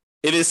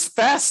 It is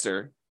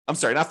faster. I'm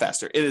sorry, not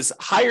faster. It is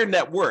higher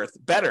net worth,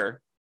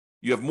 better.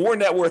 You have more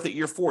net worth at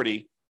year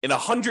 40 in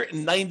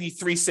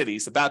 193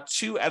 cities, about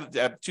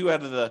two-thirds,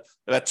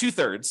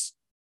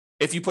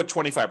 if you put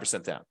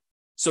 25% down.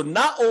 So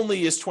not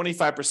only is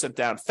 25%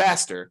 down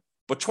faster,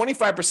 but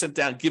 25%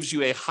 down gives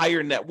you a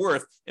higher net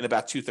worth in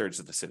about 2/3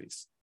 of the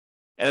cities.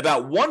 And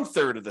about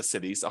 1/3 of the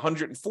cities,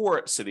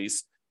 104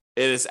 cities,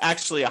 it is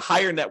actually a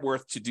higher net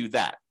worth to do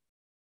that,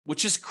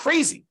 which is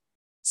crazy.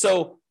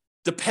 So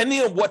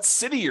depending on what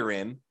city you're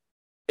in,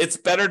 it's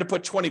better to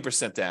put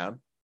 20%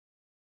 down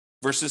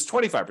versus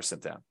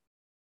 25% down.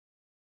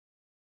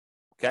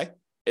 Okay?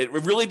 It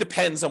really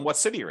depends on what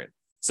city you're in.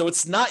 So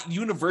it's not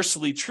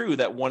universally true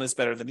that one is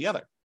better than the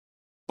other.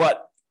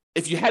 But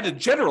if you had to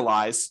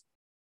generalize,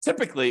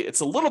 typically it's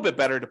a little bit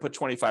better to put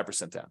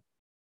 25% down.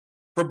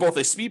 From both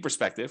a speed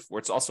perspective, where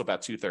it's also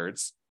about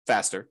 2/3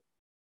 faster,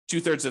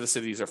 2/3 of the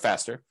cities are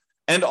faster,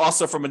 and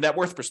also from a net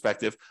worth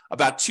perspective,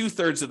 about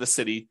 2/3 of the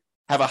city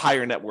have a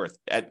higher net worth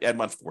at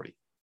month 40.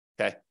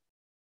 Okay.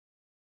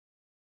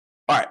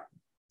 All right.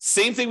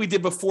 Same thing we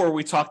did before.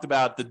 We talked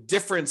about the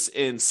difference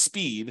in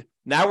speed.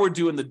 Now we're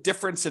doing the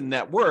difference in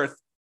net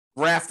worth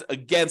graphed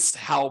against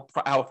how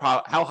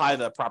high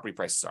the property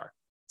prices are.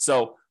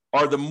 So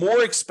are the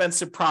more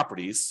expensive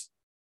properties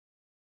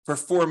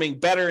performing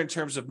better in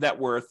terms of net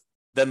worth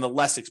than the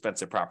less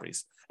expensive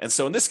properties? And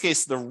so in this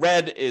case, the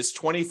red is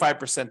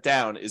 25%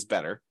 down is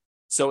better.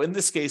 So in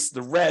this case,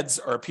 the reds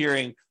are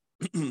appearing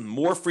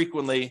more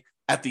frequently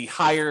at the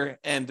higher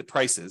end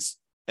prices.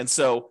 And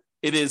so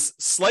it is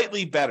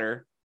slightly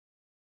better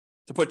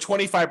to put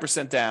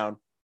 25% down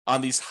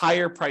on these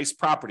higher priced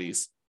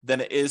properties than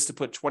it is to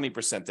put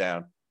 20%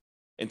 down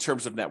in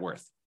terms of net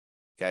worth.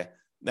 Okay.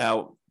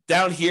 Now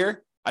down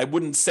here, I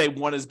wouldn't say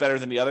one is better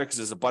than the other because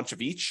there's a bunch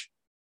of each,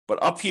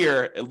 but up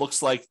here, it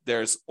looks like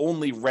there's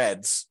only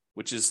reds,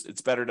 which is,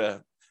 it's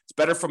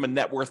better from a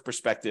net worth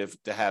perspective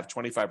to have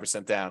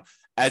 25% down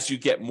as you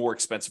get more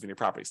expensive in your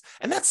properties.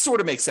 And that sort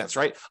of makes sense,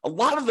 right? A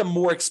lot of the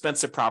more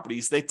expensive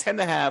properties, they tend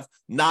to have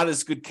not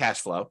as good cash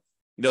flow.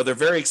 They're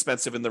very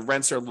expensive and the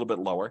rents are a little bit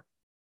lower.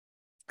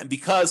 And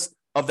because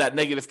of that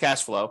negative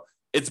cash flow,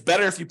 it's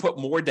better if you put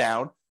more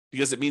down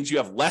because it means you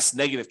have less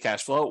negative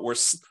cash flow or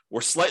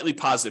slightly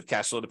positive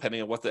cash flow,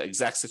 depending on what the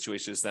exact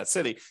situation is in that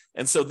city.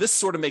 And so this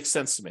sort of makes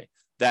sense to me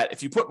that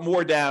if you put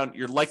more down,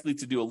 you're likely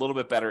to do a little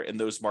bit better in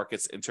those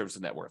markets in terms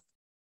of net worth.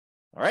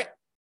 All right.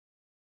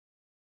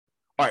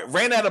 All right.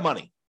 Ran out of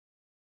money.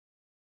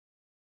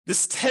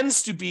 This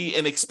tends to be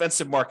in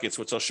expensive markets,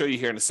 which I'll show you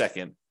here in a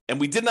second. And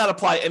we did not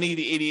apply any of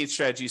the 88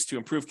 strategies to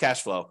improve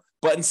cash flow.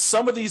 But in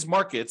some of these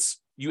markets,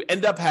 you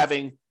end up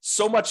having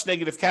so much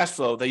negative cash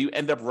flow that you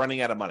end up running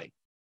out of money.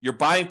 You're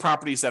buying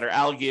properties that are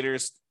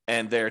alligators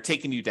and they're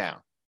taking you down.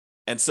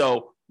 And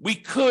so we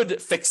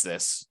could fix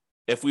this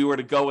if we were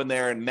to go in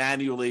there and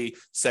manually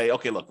say,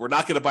 okay, look, we're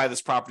not going to buy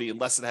this property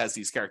unless it has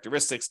these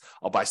characteristics.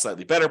 I'll buy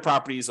slightly better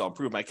properties. I'll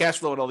improve my cash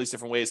flow in all these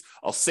different ways.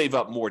 I'll save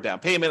up more down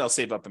payment. I'll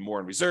save up more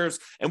in reserves.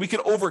 And we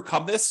can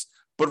overcome this.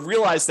 but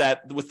realize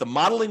that with the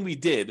modeling we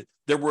did,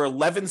 there were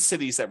 11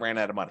 cities that ran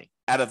out of money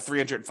out of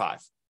 305.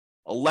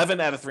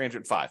 11 out of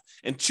 305.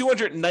 In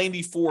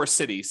 294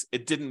 cities,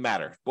 it didn't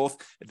matter.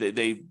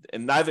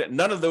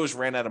 None of those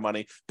ran out of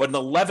money, but in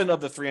 11 of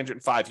the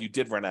 305, you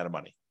did run out of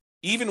money,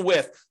 even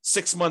with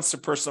 6 months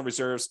of personal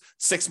reserves,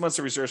 6 months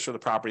of reserves for the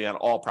property on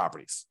all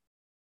properties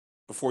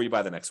before you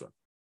buy the next one.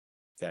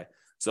 Okay.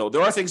 So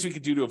there are things we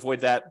could do to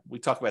avoid that. We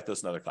talk about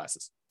those in other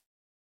classes.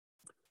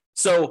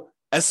 So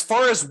as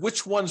far as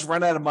which ones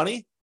run out of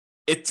money,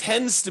 it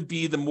tends to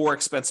be the more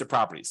expensive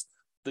properties.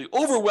 The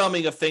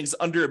overwhelming of things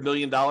under $1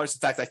 million. In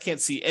fact, I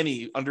can't see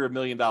any under $1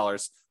 million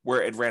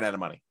where it ran out of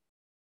money.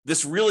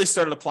 This really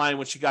started applying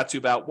when she got to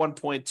about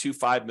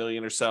 1.25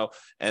 million or so,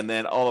 and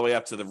then all the way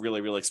up to the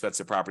really, really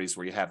expensive properties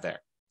where you have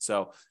there.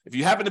 So if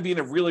you happen to be in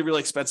a really,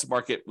 really expensive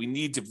market, we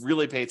need to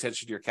really pay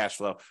attention to your cash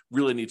flow,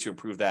 really need to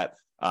improve that,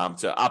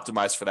 to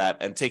optimize for that,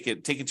 and take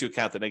into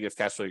account the negative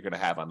cash flow you're going to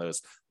have on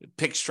those.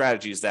 Pick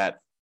strategies that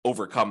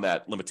overcome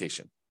that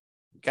limitation.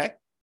 Okay?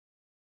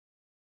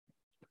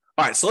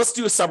 All right, so let's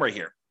do a summary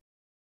here.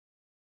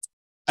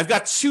 I've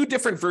got two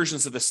different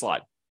versions of this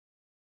slide.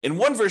 In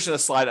one version of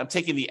the slide, I'm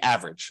taking the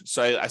average.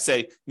 So I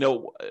say,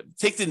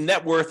 take the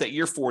net worth at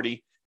year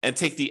 40 and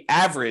take the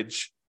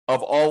average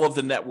of all of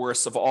the net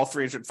worths of all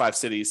 305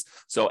 cities.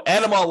 So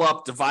add them all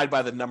up, divide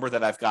by the number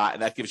that I've got,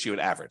 and that gives you an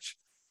average.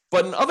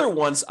 But in other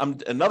ones,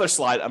 another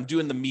slide, I'm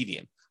doing the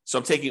median. So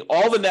I'm taking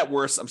all the net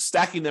worths, I'm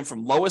stacking them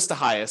from lowest to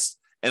highest,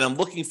 and I'm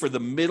looking for the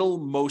middle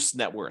most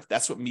net worth.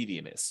 That's what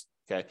median is.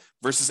 Okay,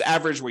 versus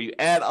average, where you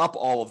add up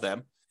all of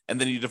them and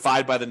then you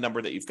divide by the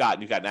number that you've got,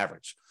 and you've got an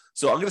average.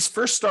 So I'm going to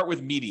first start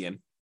with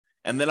median,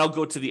 and then I'll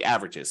go to the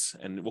averages,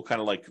 and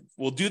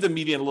we'll do the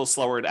median a little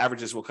slower, and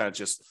averages we'll kind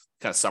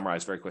of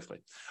summarize very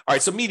quickly. All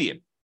right, so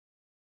median.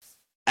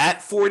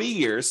 At 40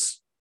 years,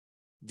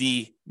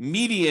 the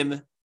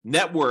median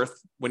net worth,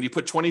 when you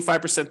put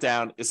 25%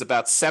 down, is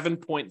about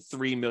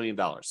 $7.3 million.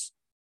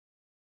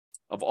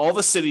 Of all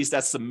the cities,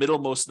 that's the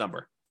middlemost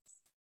number.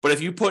 But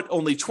if you put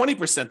only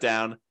 20%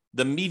 down,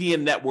 the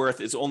median net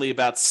worth is only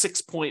about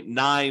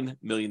 $6.9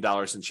 million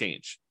and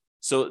change.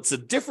 So it's a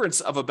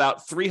difference of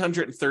about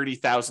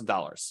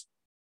 $330,000,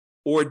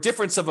 or a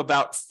difference of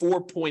about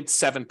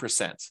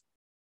 4.7%.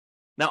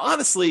 Now,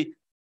 honestly,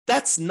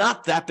 that's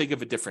not that big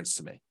of a difference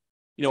to me.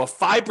 A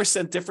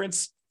 5%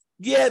 difference,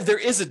 yeah, there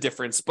is a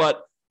difference,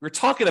 but we're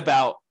talking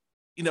about,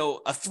 a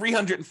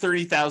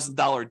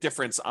 $330,000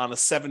 difference on a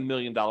 $7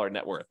 million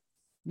net worth.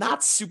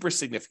 Not super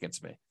significant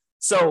to me.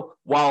 So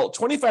while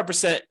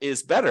 25%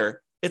 is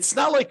better, it's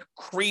not like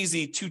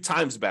crazy 2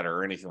 times better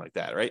or anything like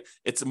that, right?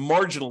 It's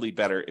marginally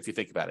better if you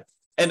think about it.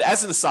 And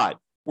as an aside,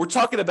 we're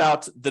talking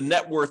about the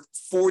net worth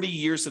 40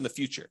 years in the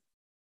future.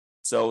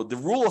 So the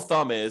rule of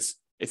thumb is,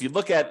 if you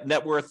look at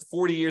net worth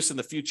 40 years in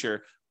the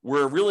future,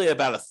 we're really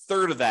about a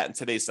third of that in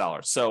today's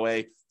dollars. So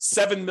a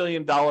 $7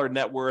 million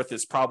net worth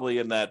is probably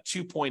in that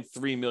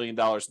 $2.3 million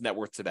net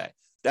worth today.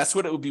 That's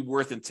what it would be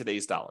worth in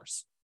today's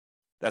dollars.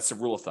 That's the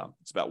rule of thumb.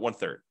 It's about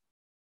 1/3.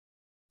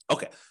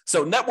 Okay,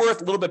 so net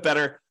worth a little bit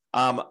better.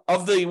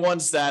 Of the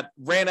ones that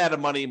ran out of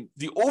money,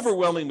 the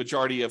overwhelming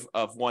majority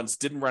of ones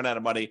didn't run out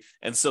of money.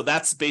 And so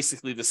that's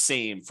basically the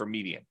same for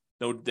median.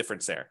 No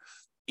difference there.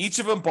 Each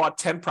of them bought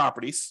 10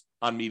 properties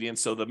on median.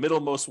 So the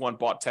middlemost one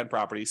bought 10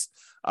 properties.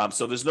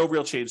 So there's no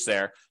real change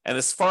there. And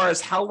as far as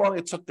how long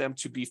it took them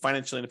to be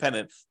financially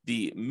independent,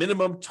 the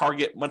minimum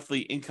target monthly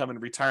income and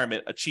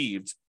retirement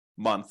achieved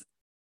month,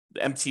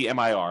 the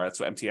MTMIR, that's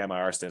what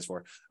MTMIR stands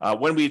for.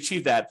 When we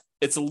achieve that,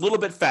 it's a little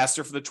bit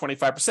faster for the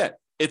 25%.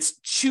 It's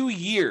 2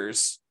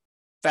 years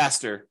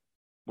faster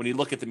when you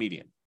look at the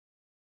median.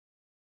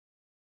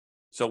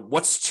 So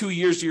what's 2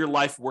 years of your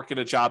life working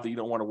a job that you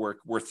don't want to work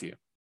worth to you?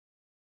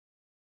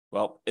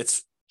 Well,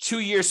 it's 2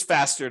 years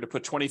faster to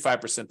put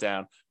 25%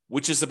 down,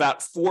 which is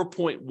about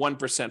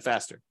 4.1%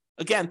 faster.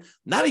 Again,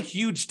 not a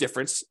huge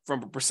difference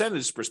from a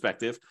percentage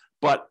perspective,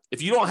 but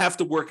if you don't have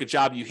to work a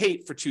job you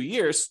hate for 2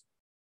 years,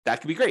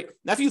 that could be great.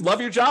 Now, if you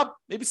love your job,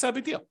 maybe it's not a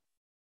big deal,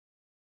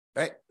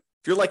 right?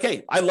 If you're like,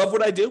 hey, I love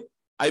what I do,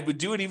 I would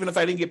do it even if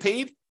I didn't get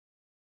paid,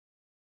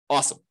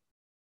 awesome.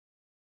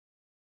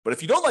 But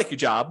if you don't like your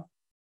job,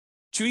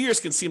 2 years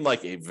can seem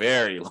like a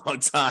very long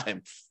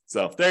time.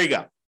 So there you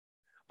go.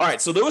 All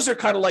right, so those are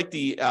kind of like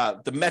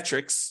the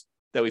metrics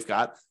that we've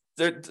got.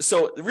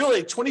 So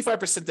really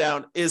 25%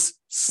 down is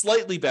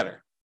slightly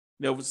better.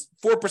 It was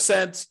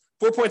 4%,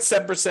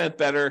 4.7%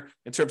 better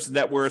in terms of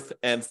net worth,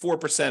 and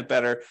 4%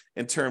 better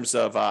in terms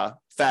of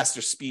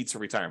faster speed to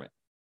retirement,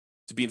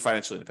 to being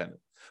financially independent.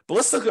 But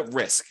let's look at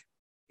risk,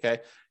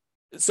 okay?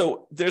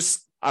 So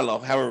there's, I don't know,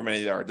 however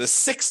many there are. There's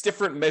 6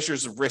 different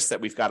measures of risk that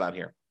we've got on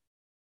here.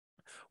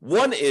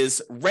 One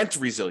is rent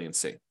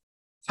resiliency.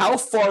 How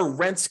far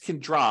rents can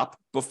drop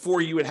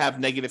before you would have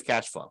negative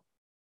cash flow.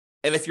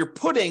 And if you're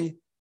putting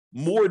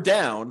more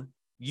down,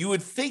 you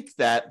would think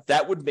that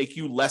that would make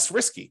you less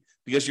risky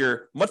because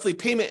your monthly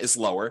payment is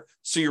lower.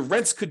 So your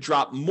rents could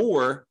drop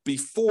more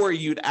before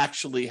you'd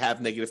actually have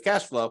negative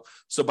cash flow.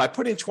 So by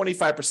putting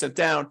 25%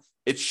 down,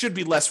 it should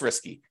be less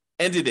risky.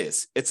 And it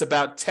is. It's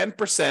about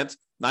 10%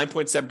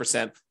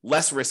 9.7%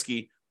 less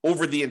risky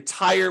over the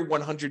entire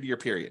 100-year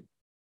period.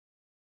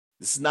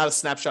 This is not a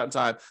snapshot in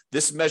time.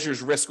 This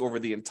measures risk over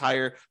the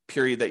entire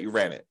period that you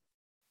ran it.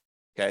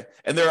 Okay.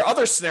 And there are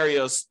other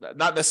scenarios,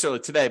 not necessarily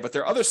today, but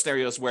there are other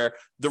scenarios where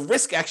the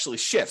risk actually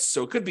shifts.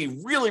 So it could be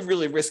really,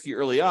 really risky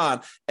early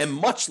on and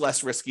much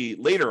less risky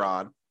later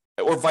on,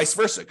 or vice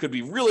versa. It could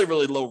be really,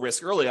 really low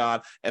risk early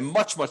on and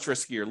much, much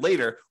riskier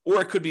later,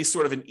 or it could be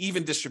sort of an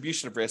even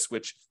distribution of risk,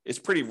 which is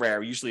pretty rare.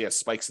 We usually have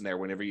spikes in there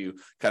whenever you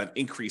kind of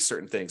increase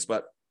certain things,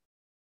 but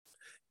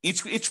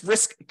each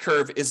risk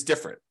curve is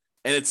different.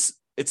 And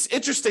it's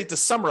interesting to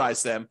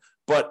summarize them,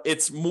 but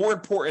it's more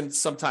important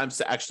sometimes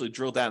to actually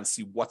drill down and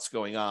see what's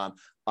going on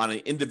an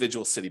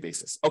individual city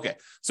basis. Okay,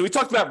 so we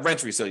talked about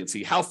rent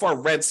resiliency, how far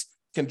rents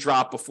can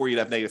drop before you'd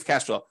have negative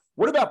cash flow.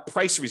 What about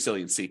price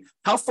resiliency?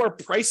 How far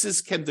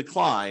prices can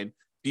decline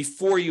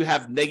before you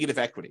have negative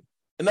equity?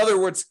 In other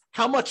words,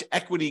 how much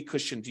equity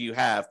cushion do you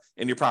have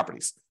in your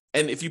properties?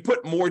 And if you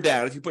put more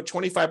down, if you put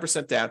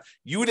 25% down,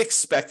 you would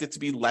expect it to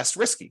be less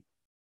risky,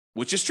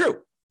 which is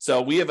true.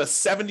 So we have a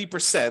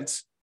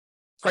 70%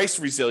 price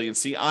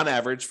resiliency on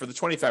average for the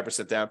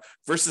 25% down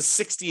versus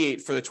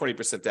 68 for the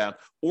 20% down,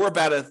 or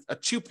about a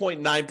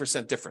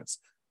 2.9% difference.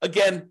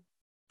 Again,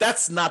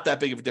 that's not that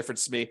big of a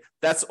difference to me.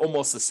 That's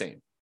almost the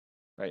same,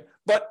 right?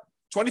 But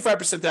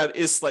 25% down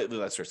is slightly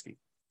less risky.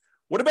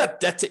 What about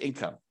debt to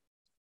income?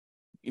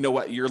 You know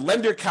what? Your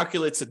lender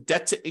calculates a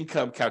debt to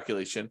income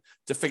calculation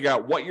to figure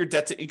out what your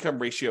debt to income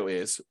ratio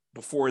is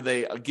before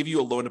they give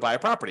you a loan to buy a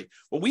property.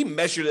 Well, we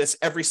measure this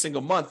every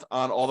single month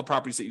on all the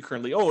properties that you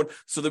currently own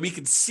so that we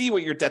can see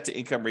what your debt to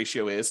income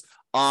ratio is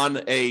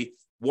on a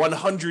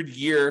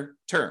 100-year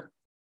term.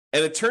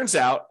 And it turns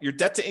out your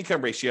debt to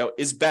income ratio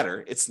is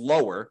better. It's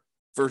lower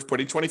for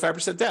putting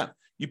 25% down.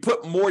 You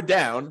put more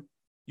down,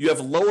 you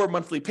have lower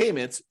monthly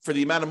payments for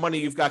the amount of money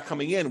you've got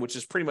coming in, which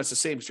is pretty much the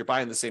same as you're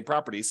buying the same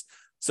properties.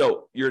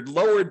 So your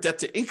lower debt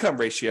to income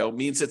ratio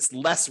means it's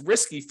less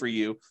risky for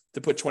you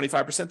to put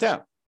 25%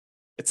 down.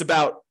 It's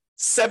about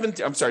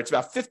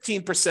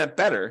 15%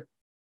 better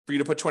for you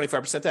to put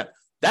 25% down.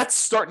 That's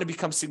starting to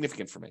become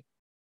significant for me.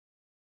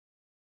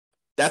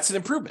 That's an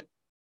improvement.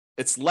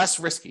 It's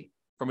less risky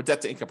from a debt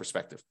to income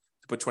perspective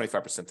to put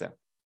 25% down.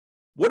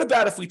 What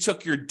about if we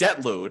took your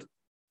debt load,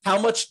 how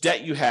much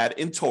debt you had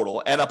in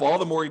total, add up all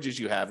the mortgages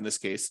you have in this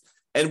case,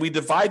 and we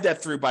divide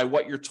that through by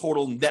what your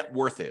total net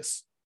worth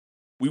is?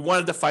 We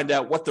wanted to find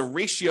out what the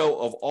ratio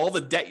of all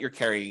the debt you're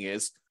carrying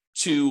is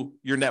to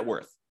your net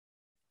worth.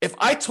 If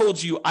I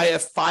told you I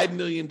have $5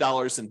 million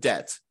in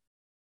debt,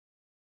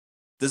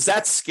 does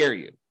that scare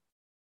you?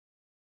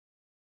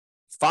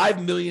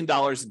 $5 million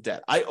in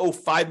debt. I owe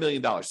 $5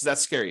 million. Does that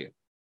scare you?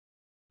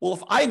 Well,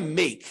 if I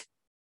make,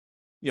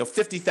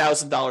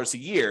 $50,000 a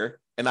year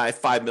and I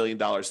have $5 million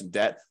in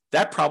debt,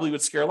 that probably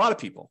would scare a lot of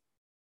people.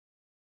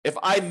 If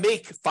I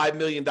make $5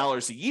 million a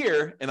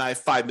year and I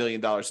have $5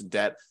 million in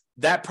debt,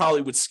 that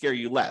probably would scare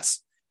you less.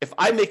 If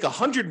I make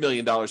 $100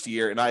 million a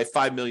year and I have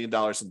 $5 million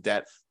in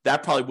debt,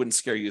 that probably wouldn't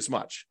scare you as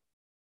much.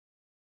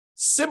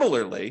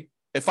 Similarly,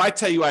 if I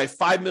tell you I have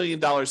 $5 million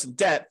in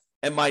debt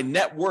and my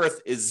net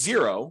worth is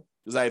zero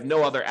because I have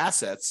no other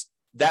assets,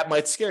 that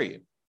might scare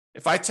you.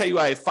 If I tell you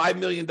I have $5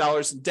 million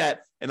in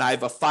debt and I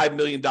have a $5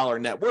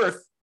 million net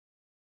worth,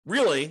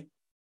 really,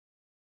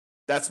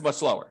 that's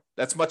much lower.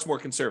 That's much more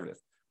conservative.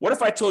 What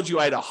if I told you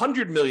I had a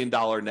 $100 million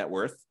net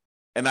worth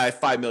and I have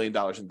 $5 million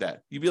in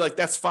debt? You'd be like,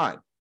 that's fine.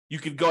 You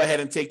could go ahead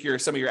and take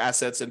some of your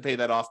assets and pay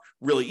that off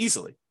really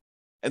easily.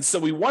 And so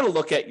we want to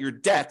look at your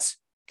debt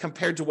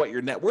compared to what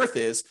your net worth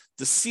is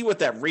to see what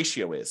that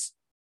ratio is.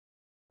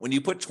 When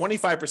you put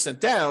 25%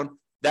 down,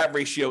 that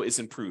ratio is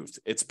improved.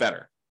 It's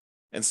better.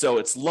 And so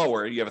it's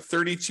lower. You have a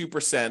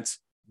 32%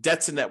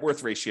 debt to net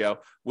worth ratio,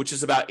 which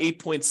is about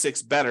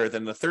 8.6 better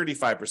than the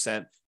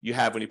 35% you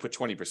have when you put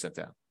 20%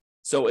 down.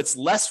 So it's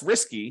less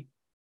risky to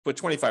put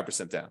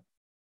 25% down.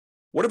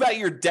 What about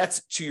your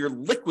debt to your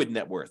liquid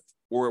net worth,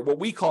 or what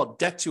we call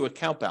debt to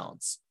account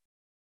balance?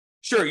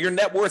 Sure, your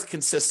net worth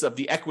consists of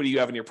the equity you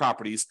have in your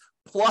properties,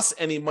 plus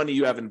any money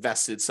you have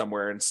invested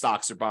somewhere in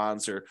stocks or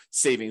bonds or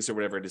savings or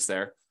whatever it is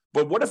there.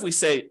 But what if we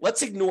say,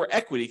 let's ignore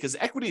equity, because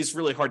equity is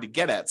really hard to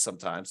get at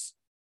sometimes.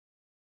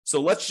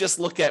 So let's just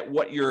look at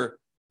what your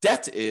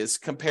debt is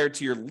compared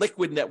to your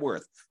liquid net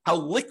worth, how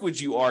liquid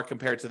you are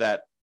compared to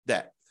that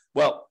debt.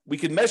 Well, we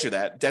can measure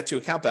that, debt to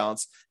account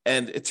balance,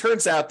 and it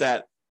turns out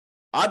that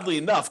oddly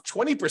enough,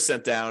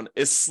 20% down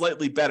is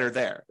slightly better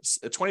there.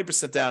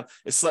 20% down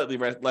is slightly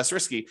less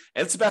risky,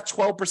 and it's about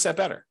 12%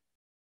 better.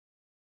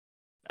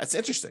 That's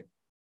interesting,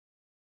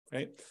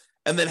 right?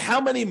 And then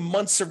how many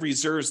months of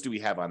reserves do we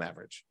have on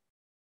average?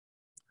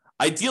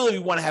 Ideally, we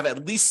want to have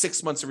at least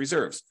 6 months of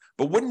reserves,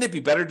 but wouldn't it be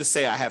better to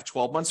say I have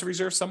 12 months of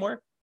reserves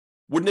somewhere?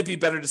 Wouldn't it be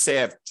better to say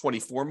I have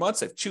 24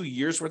 months, I have 2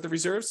 years worth of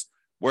reserves,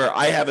 where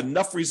I have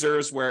enough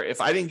reserves where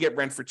if I didn't get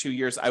rent for 2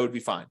 years, I would be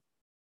fine?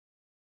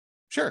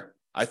 Sure.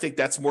 I think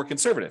that's more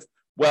conservative.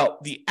 Well,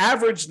 the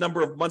average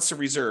number of months of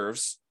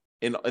reserves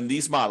in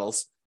these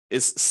models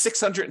is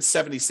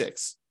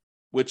 676,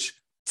 which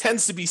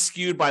tends to be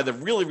skewed by the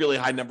really, really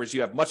high numbers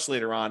you have much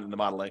later on in the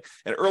modeling.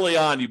 And early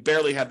on, you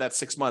barely had that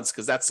 6 months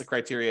because that's the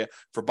criteria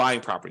for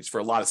buying properties for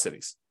a lot of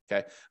cities.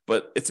 Okay.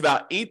 But it's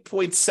about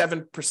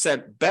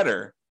 8.7%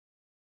 better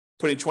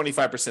putting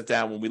 25%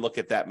 down when we look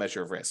at that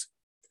measure of risk.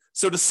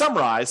 So to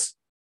summarize,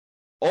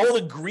 all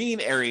the green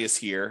areas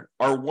here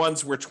are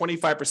ones where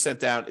 25%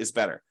 down is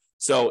better.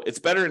 So it's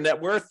better in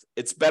net worth.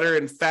 It's better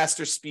in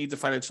faster speed to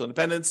financial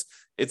independence.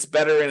 It's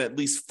better in at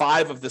least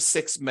 5 of the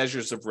 6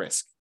 measures of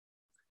risk.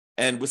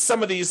 And with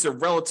some of these, they're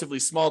relatively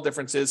small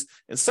differences.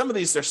 And some of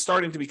these, they're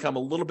starting to become a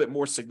little bit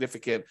more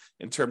significant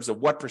in terms of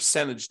what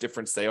percentage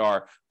difference they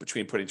are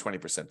between putting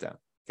 20% down.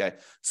 Okay.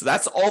 So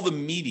that's all the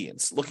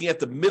medians, looking at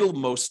the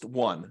middlemost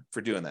one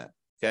for doing that.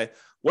 Okay.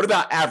 What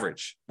about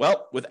average?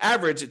 Well, with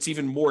average, it's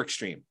even more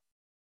extreme.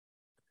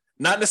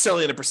 Not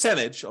necessarily in a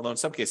percentage, although in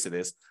some cases it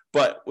is,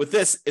 but with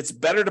this, it's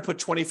better to put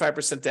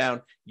 25%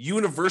 down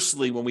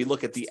universally when we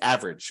look at the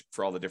average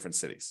for all the different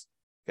cities.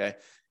 Okay.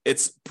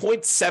 It's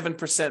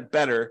 0.7%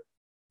 better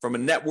from a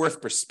net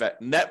worth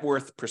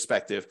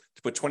perspective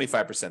to put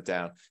 25%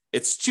 down.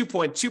 It's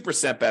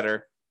 2.2%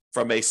 better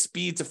from a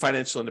speed to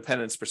financial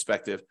independence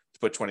perspective to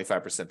put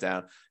 25%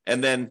 down.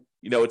 And then,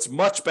 it's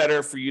much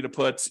better for you to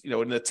put,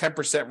 in the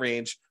 10%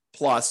 range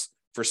plus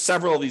for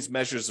several of these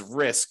measures of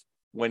risk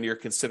when you're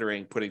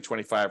considering putting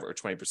 25 or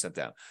 20%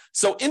 down.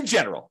 So in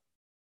general,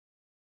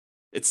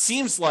 it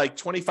seems like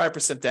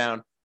 25%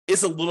 down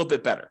is a little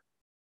bit better.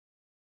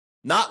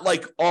 Not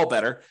like all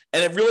better.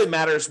 And it really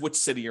matters which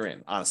city you're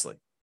in, honestly.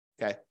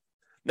 Okay.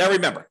 Now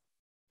remember,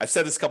 I've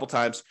said this a couple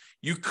times,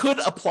 you could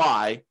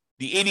apply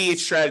the 88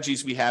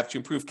 strategies we have to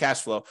improve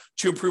cash flow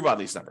to improve on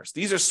these numbers.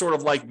 These are sort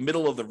of like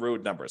middle of the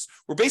road numbers.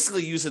 We're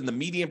basically using the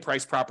median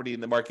price property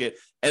in the market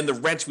and the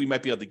rent we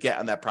might be able to get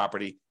on that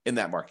property in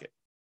that market.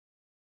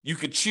 You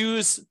could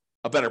choose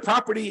a better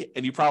property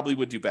and you probably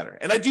would do better.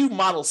 And I do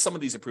model some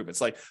of these improvements.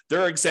 Like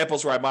there are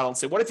examples where I model and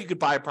say, what if you could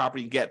buy a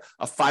property and get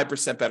a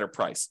 5% better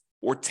price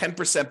or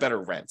 10% better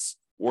rents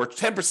or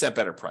 10%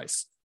 better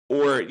price,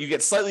 or you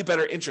get slightly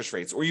better interest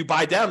rates, or you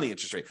buy down the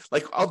interest rate.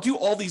 Like I'll do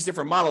all these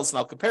different models and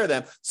I'll compare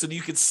them so that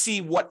you can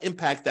see what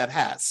impact that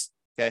has.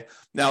 Okay.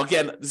 Now,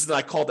 again, this is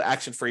my call to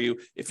action for you.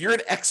 If you're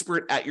an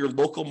expert at your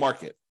local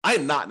market, I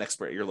am not an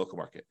expert at your local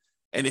market.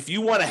 And if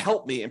you want to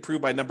help me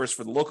improve my numbers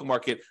for the local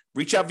market,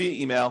 reach out via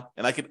email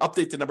and I can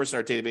update the numbers in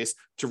our database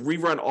to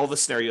rerun all the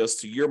scenarios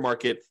to your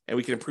market, and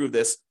we can improve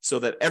this so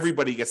that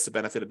everybody gets the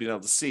benefit of being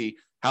able to see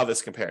how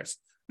this compares.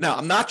 Now,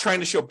 I'm not trying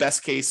to show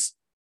best case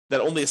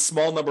that only a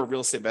small number of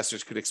real estate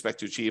investors could expect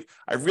to achieve.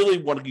 I really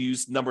want to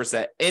use numbers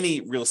that any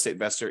real estate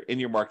investor in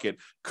your market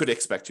could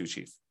expect to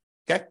achieve.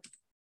 Okay?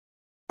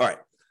 All right.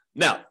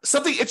 Now,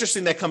 something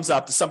interesting that comes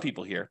up to some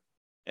people here,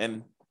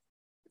 and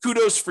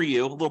kudos for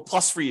you, a little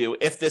plus for you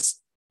if this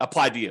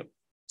applied to you.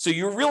 So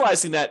you're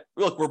realizing that,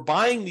 look, we're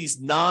buying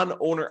these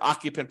non-owner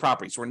occupant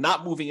properties. We're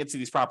not moving into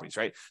these properties,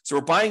 right? So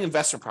we're buying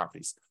investment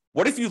properties.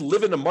 What if you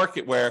live in a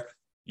market where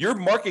your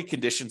market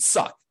conditions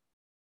suck?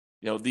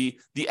 The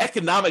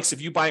economics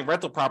of you buying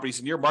rental properties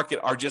in your market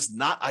are just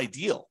not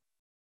ideal.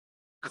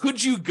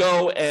 Could you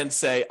go and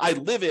say, I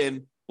live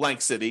in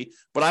blank city,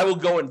 but I will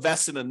go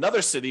invest in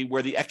another city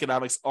where the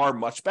economics are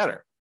much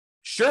better?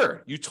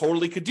 Sure, you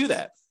totally could do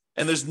that.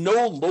 And there's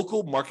no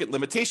local market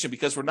limitation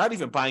because we're not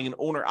even buying an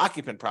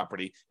owner-occupant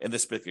property in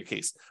this particular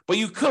case. But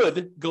you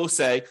could go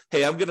say,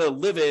 hey, I'm going to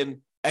live in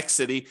X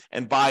city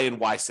and buy in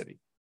Y city.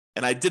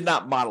 And I did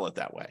not model it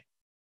that way.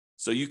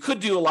 So you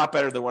could do a lot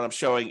better than what I'm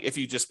showing if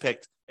you just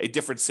picked a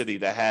different city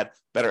that had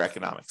better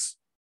economics.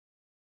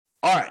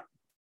 All right.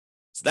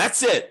 So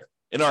that's it.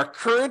 In our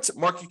current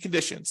market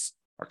conditions,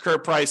 our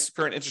current price,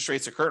 current interest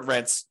rates, or current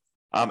rents,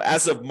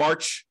 as of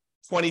March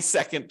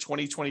 22nd,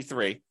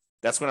 2023,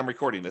 that's when I'm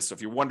recording this. So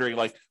if you're wondering,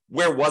 like,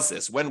 where was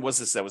this? When was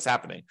this that was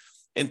happening?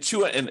 In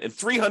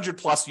 300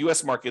 plus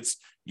US markets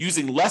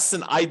using less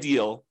than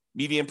ideal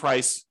median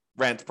price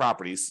rent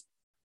properties,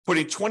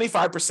 putting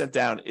 25%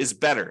 down is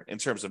better in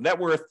terms of net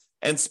worth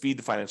and speed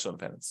to financial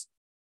independence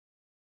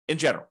in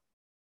general.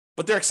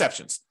 But there are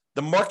exceptions.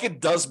 The market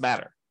does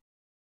matter.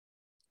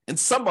 In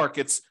some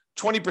markets,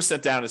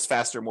 20% down is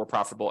faster, more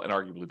profitable, and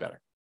arguably better,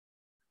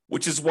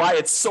 which is why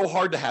it's so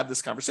hard to have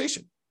this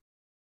conversation.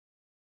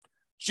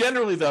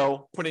 Generally,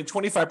 though, putting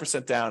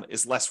 25% down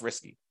is less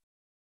risky.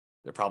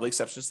 There are probably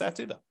exceptions to that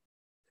too, though.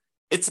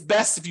 It's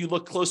best if you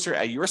look closer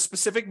at your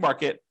specific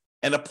market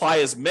and apply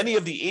as many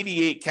of the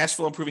 88 cash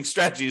flow improving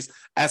strategies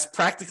as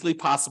practically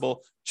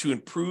possible to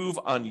improve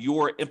on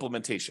your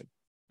implementation.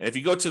 And if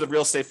you go to the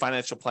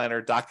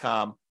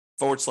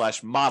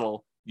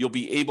realestateFinancialPlanner.com/model, you'll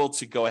be able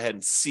to go ahead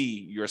and see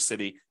your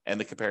city and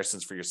the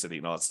comparisons for your city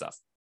and all that stuff.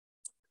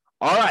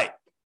 All right.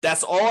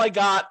 That's all I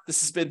got.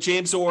 This has been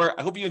James Orr.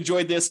 I hope you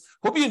enjoyed this.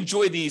 Hope you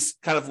enjoyed these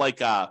kind of like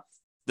the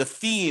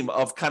theme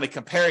of kind of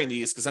comparing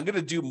these, because I'm going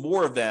to do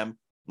more of them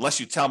unless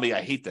you tell me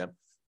I hate them.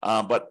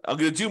 But I'm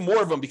going to do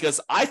more of them because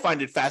I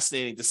find it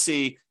fascinating to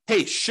see,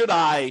 hey, should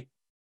I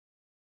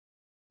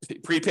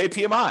prepay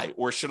PMI,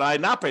 or should I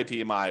not pay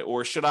PMI,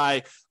 or should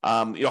I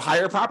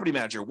hire a property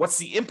manager? What's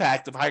the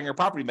impact of hiring a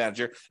property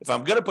manager? If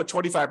I'm going to put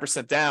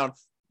 25% down,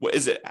 What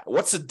is it?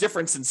 What's the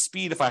difference in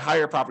speed if I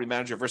hire a property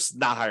manager versus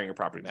not hiring a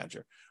property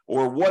manager?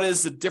 Or what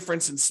is the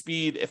difference in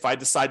speed if I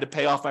decide to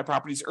pay off my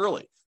properties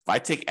early? If I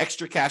take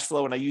extra cash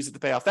flow and I use it to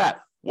pay off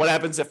that, what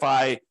happens if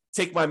I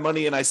take my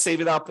money and I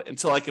save it up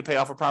until I can pay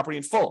off a property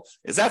in full?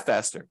 Is that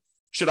faster?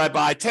 Should I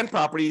buy 10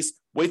 properties,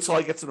 wait till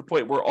I get to the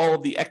point where all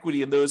of the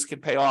equity in those can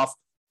pay off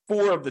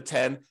 4 of the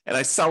 10, and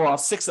I sell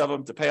off 6 of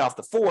them to pay off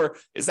the 4?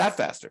 Is that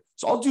faster?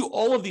 So I'll do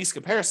all of these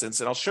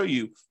comparisons and I'll show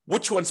you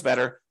which one's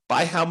better,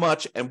 by how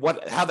much, and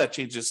how that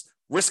changes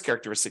risk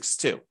characteristics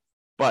too.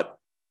 But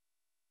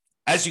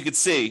as you can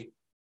see, it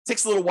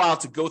takes a little while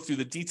to go through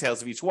the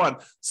details of each one.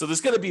 So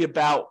there's going to be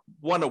about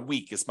one a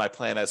week is my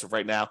plan as of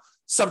right now,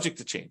 subject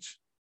to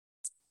change.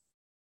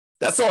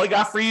 That's all I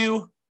got for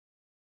you.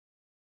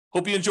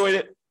 Hope you enjoyed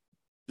it.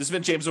 This has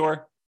been James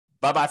Orr.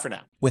 Bye-bye for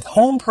now. With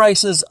home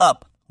prices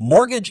up,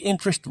 mortgage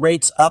interest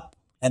rates up,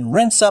 and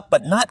rents up,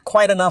 but not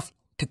quite enough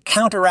to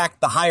counteract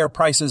the higher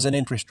prices and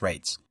interest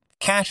rates,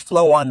 cash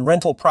flow on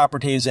rental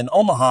properties in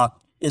Omaha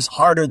is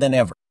harder than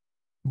ever.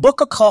 Book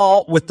a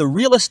call with the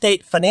Real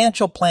Estate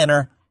Financial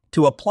Planner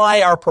to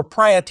apply our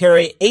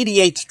proprietary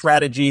 88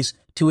 strategies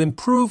to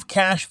improve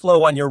cash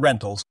flow on your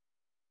rentals.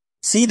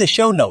 See the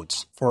show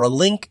notes for a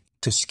link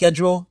to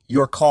schedule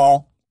your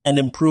call and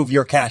improve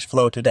your cash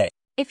flow today.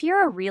 If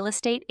you're a real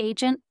estate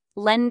agent,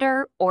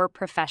 lender, or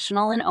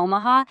professional in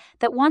Omaha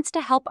that wants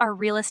to help our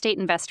real estate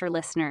investor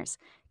listeners,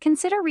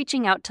 consider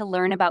reaching out to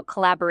learn about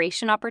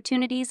collaboration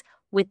opportunities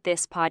with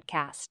this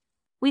podcast.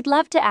 We'd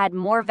love to add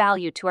more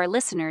value to our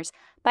listeners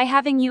by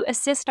having you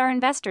assist our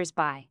investors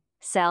buy,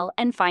 sell,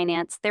 and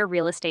finance their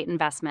real estate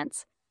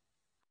investments.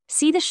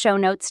 See the show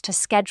notes to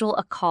schedule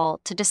a call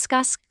to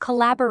discuss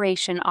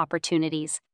collaboration opportunities.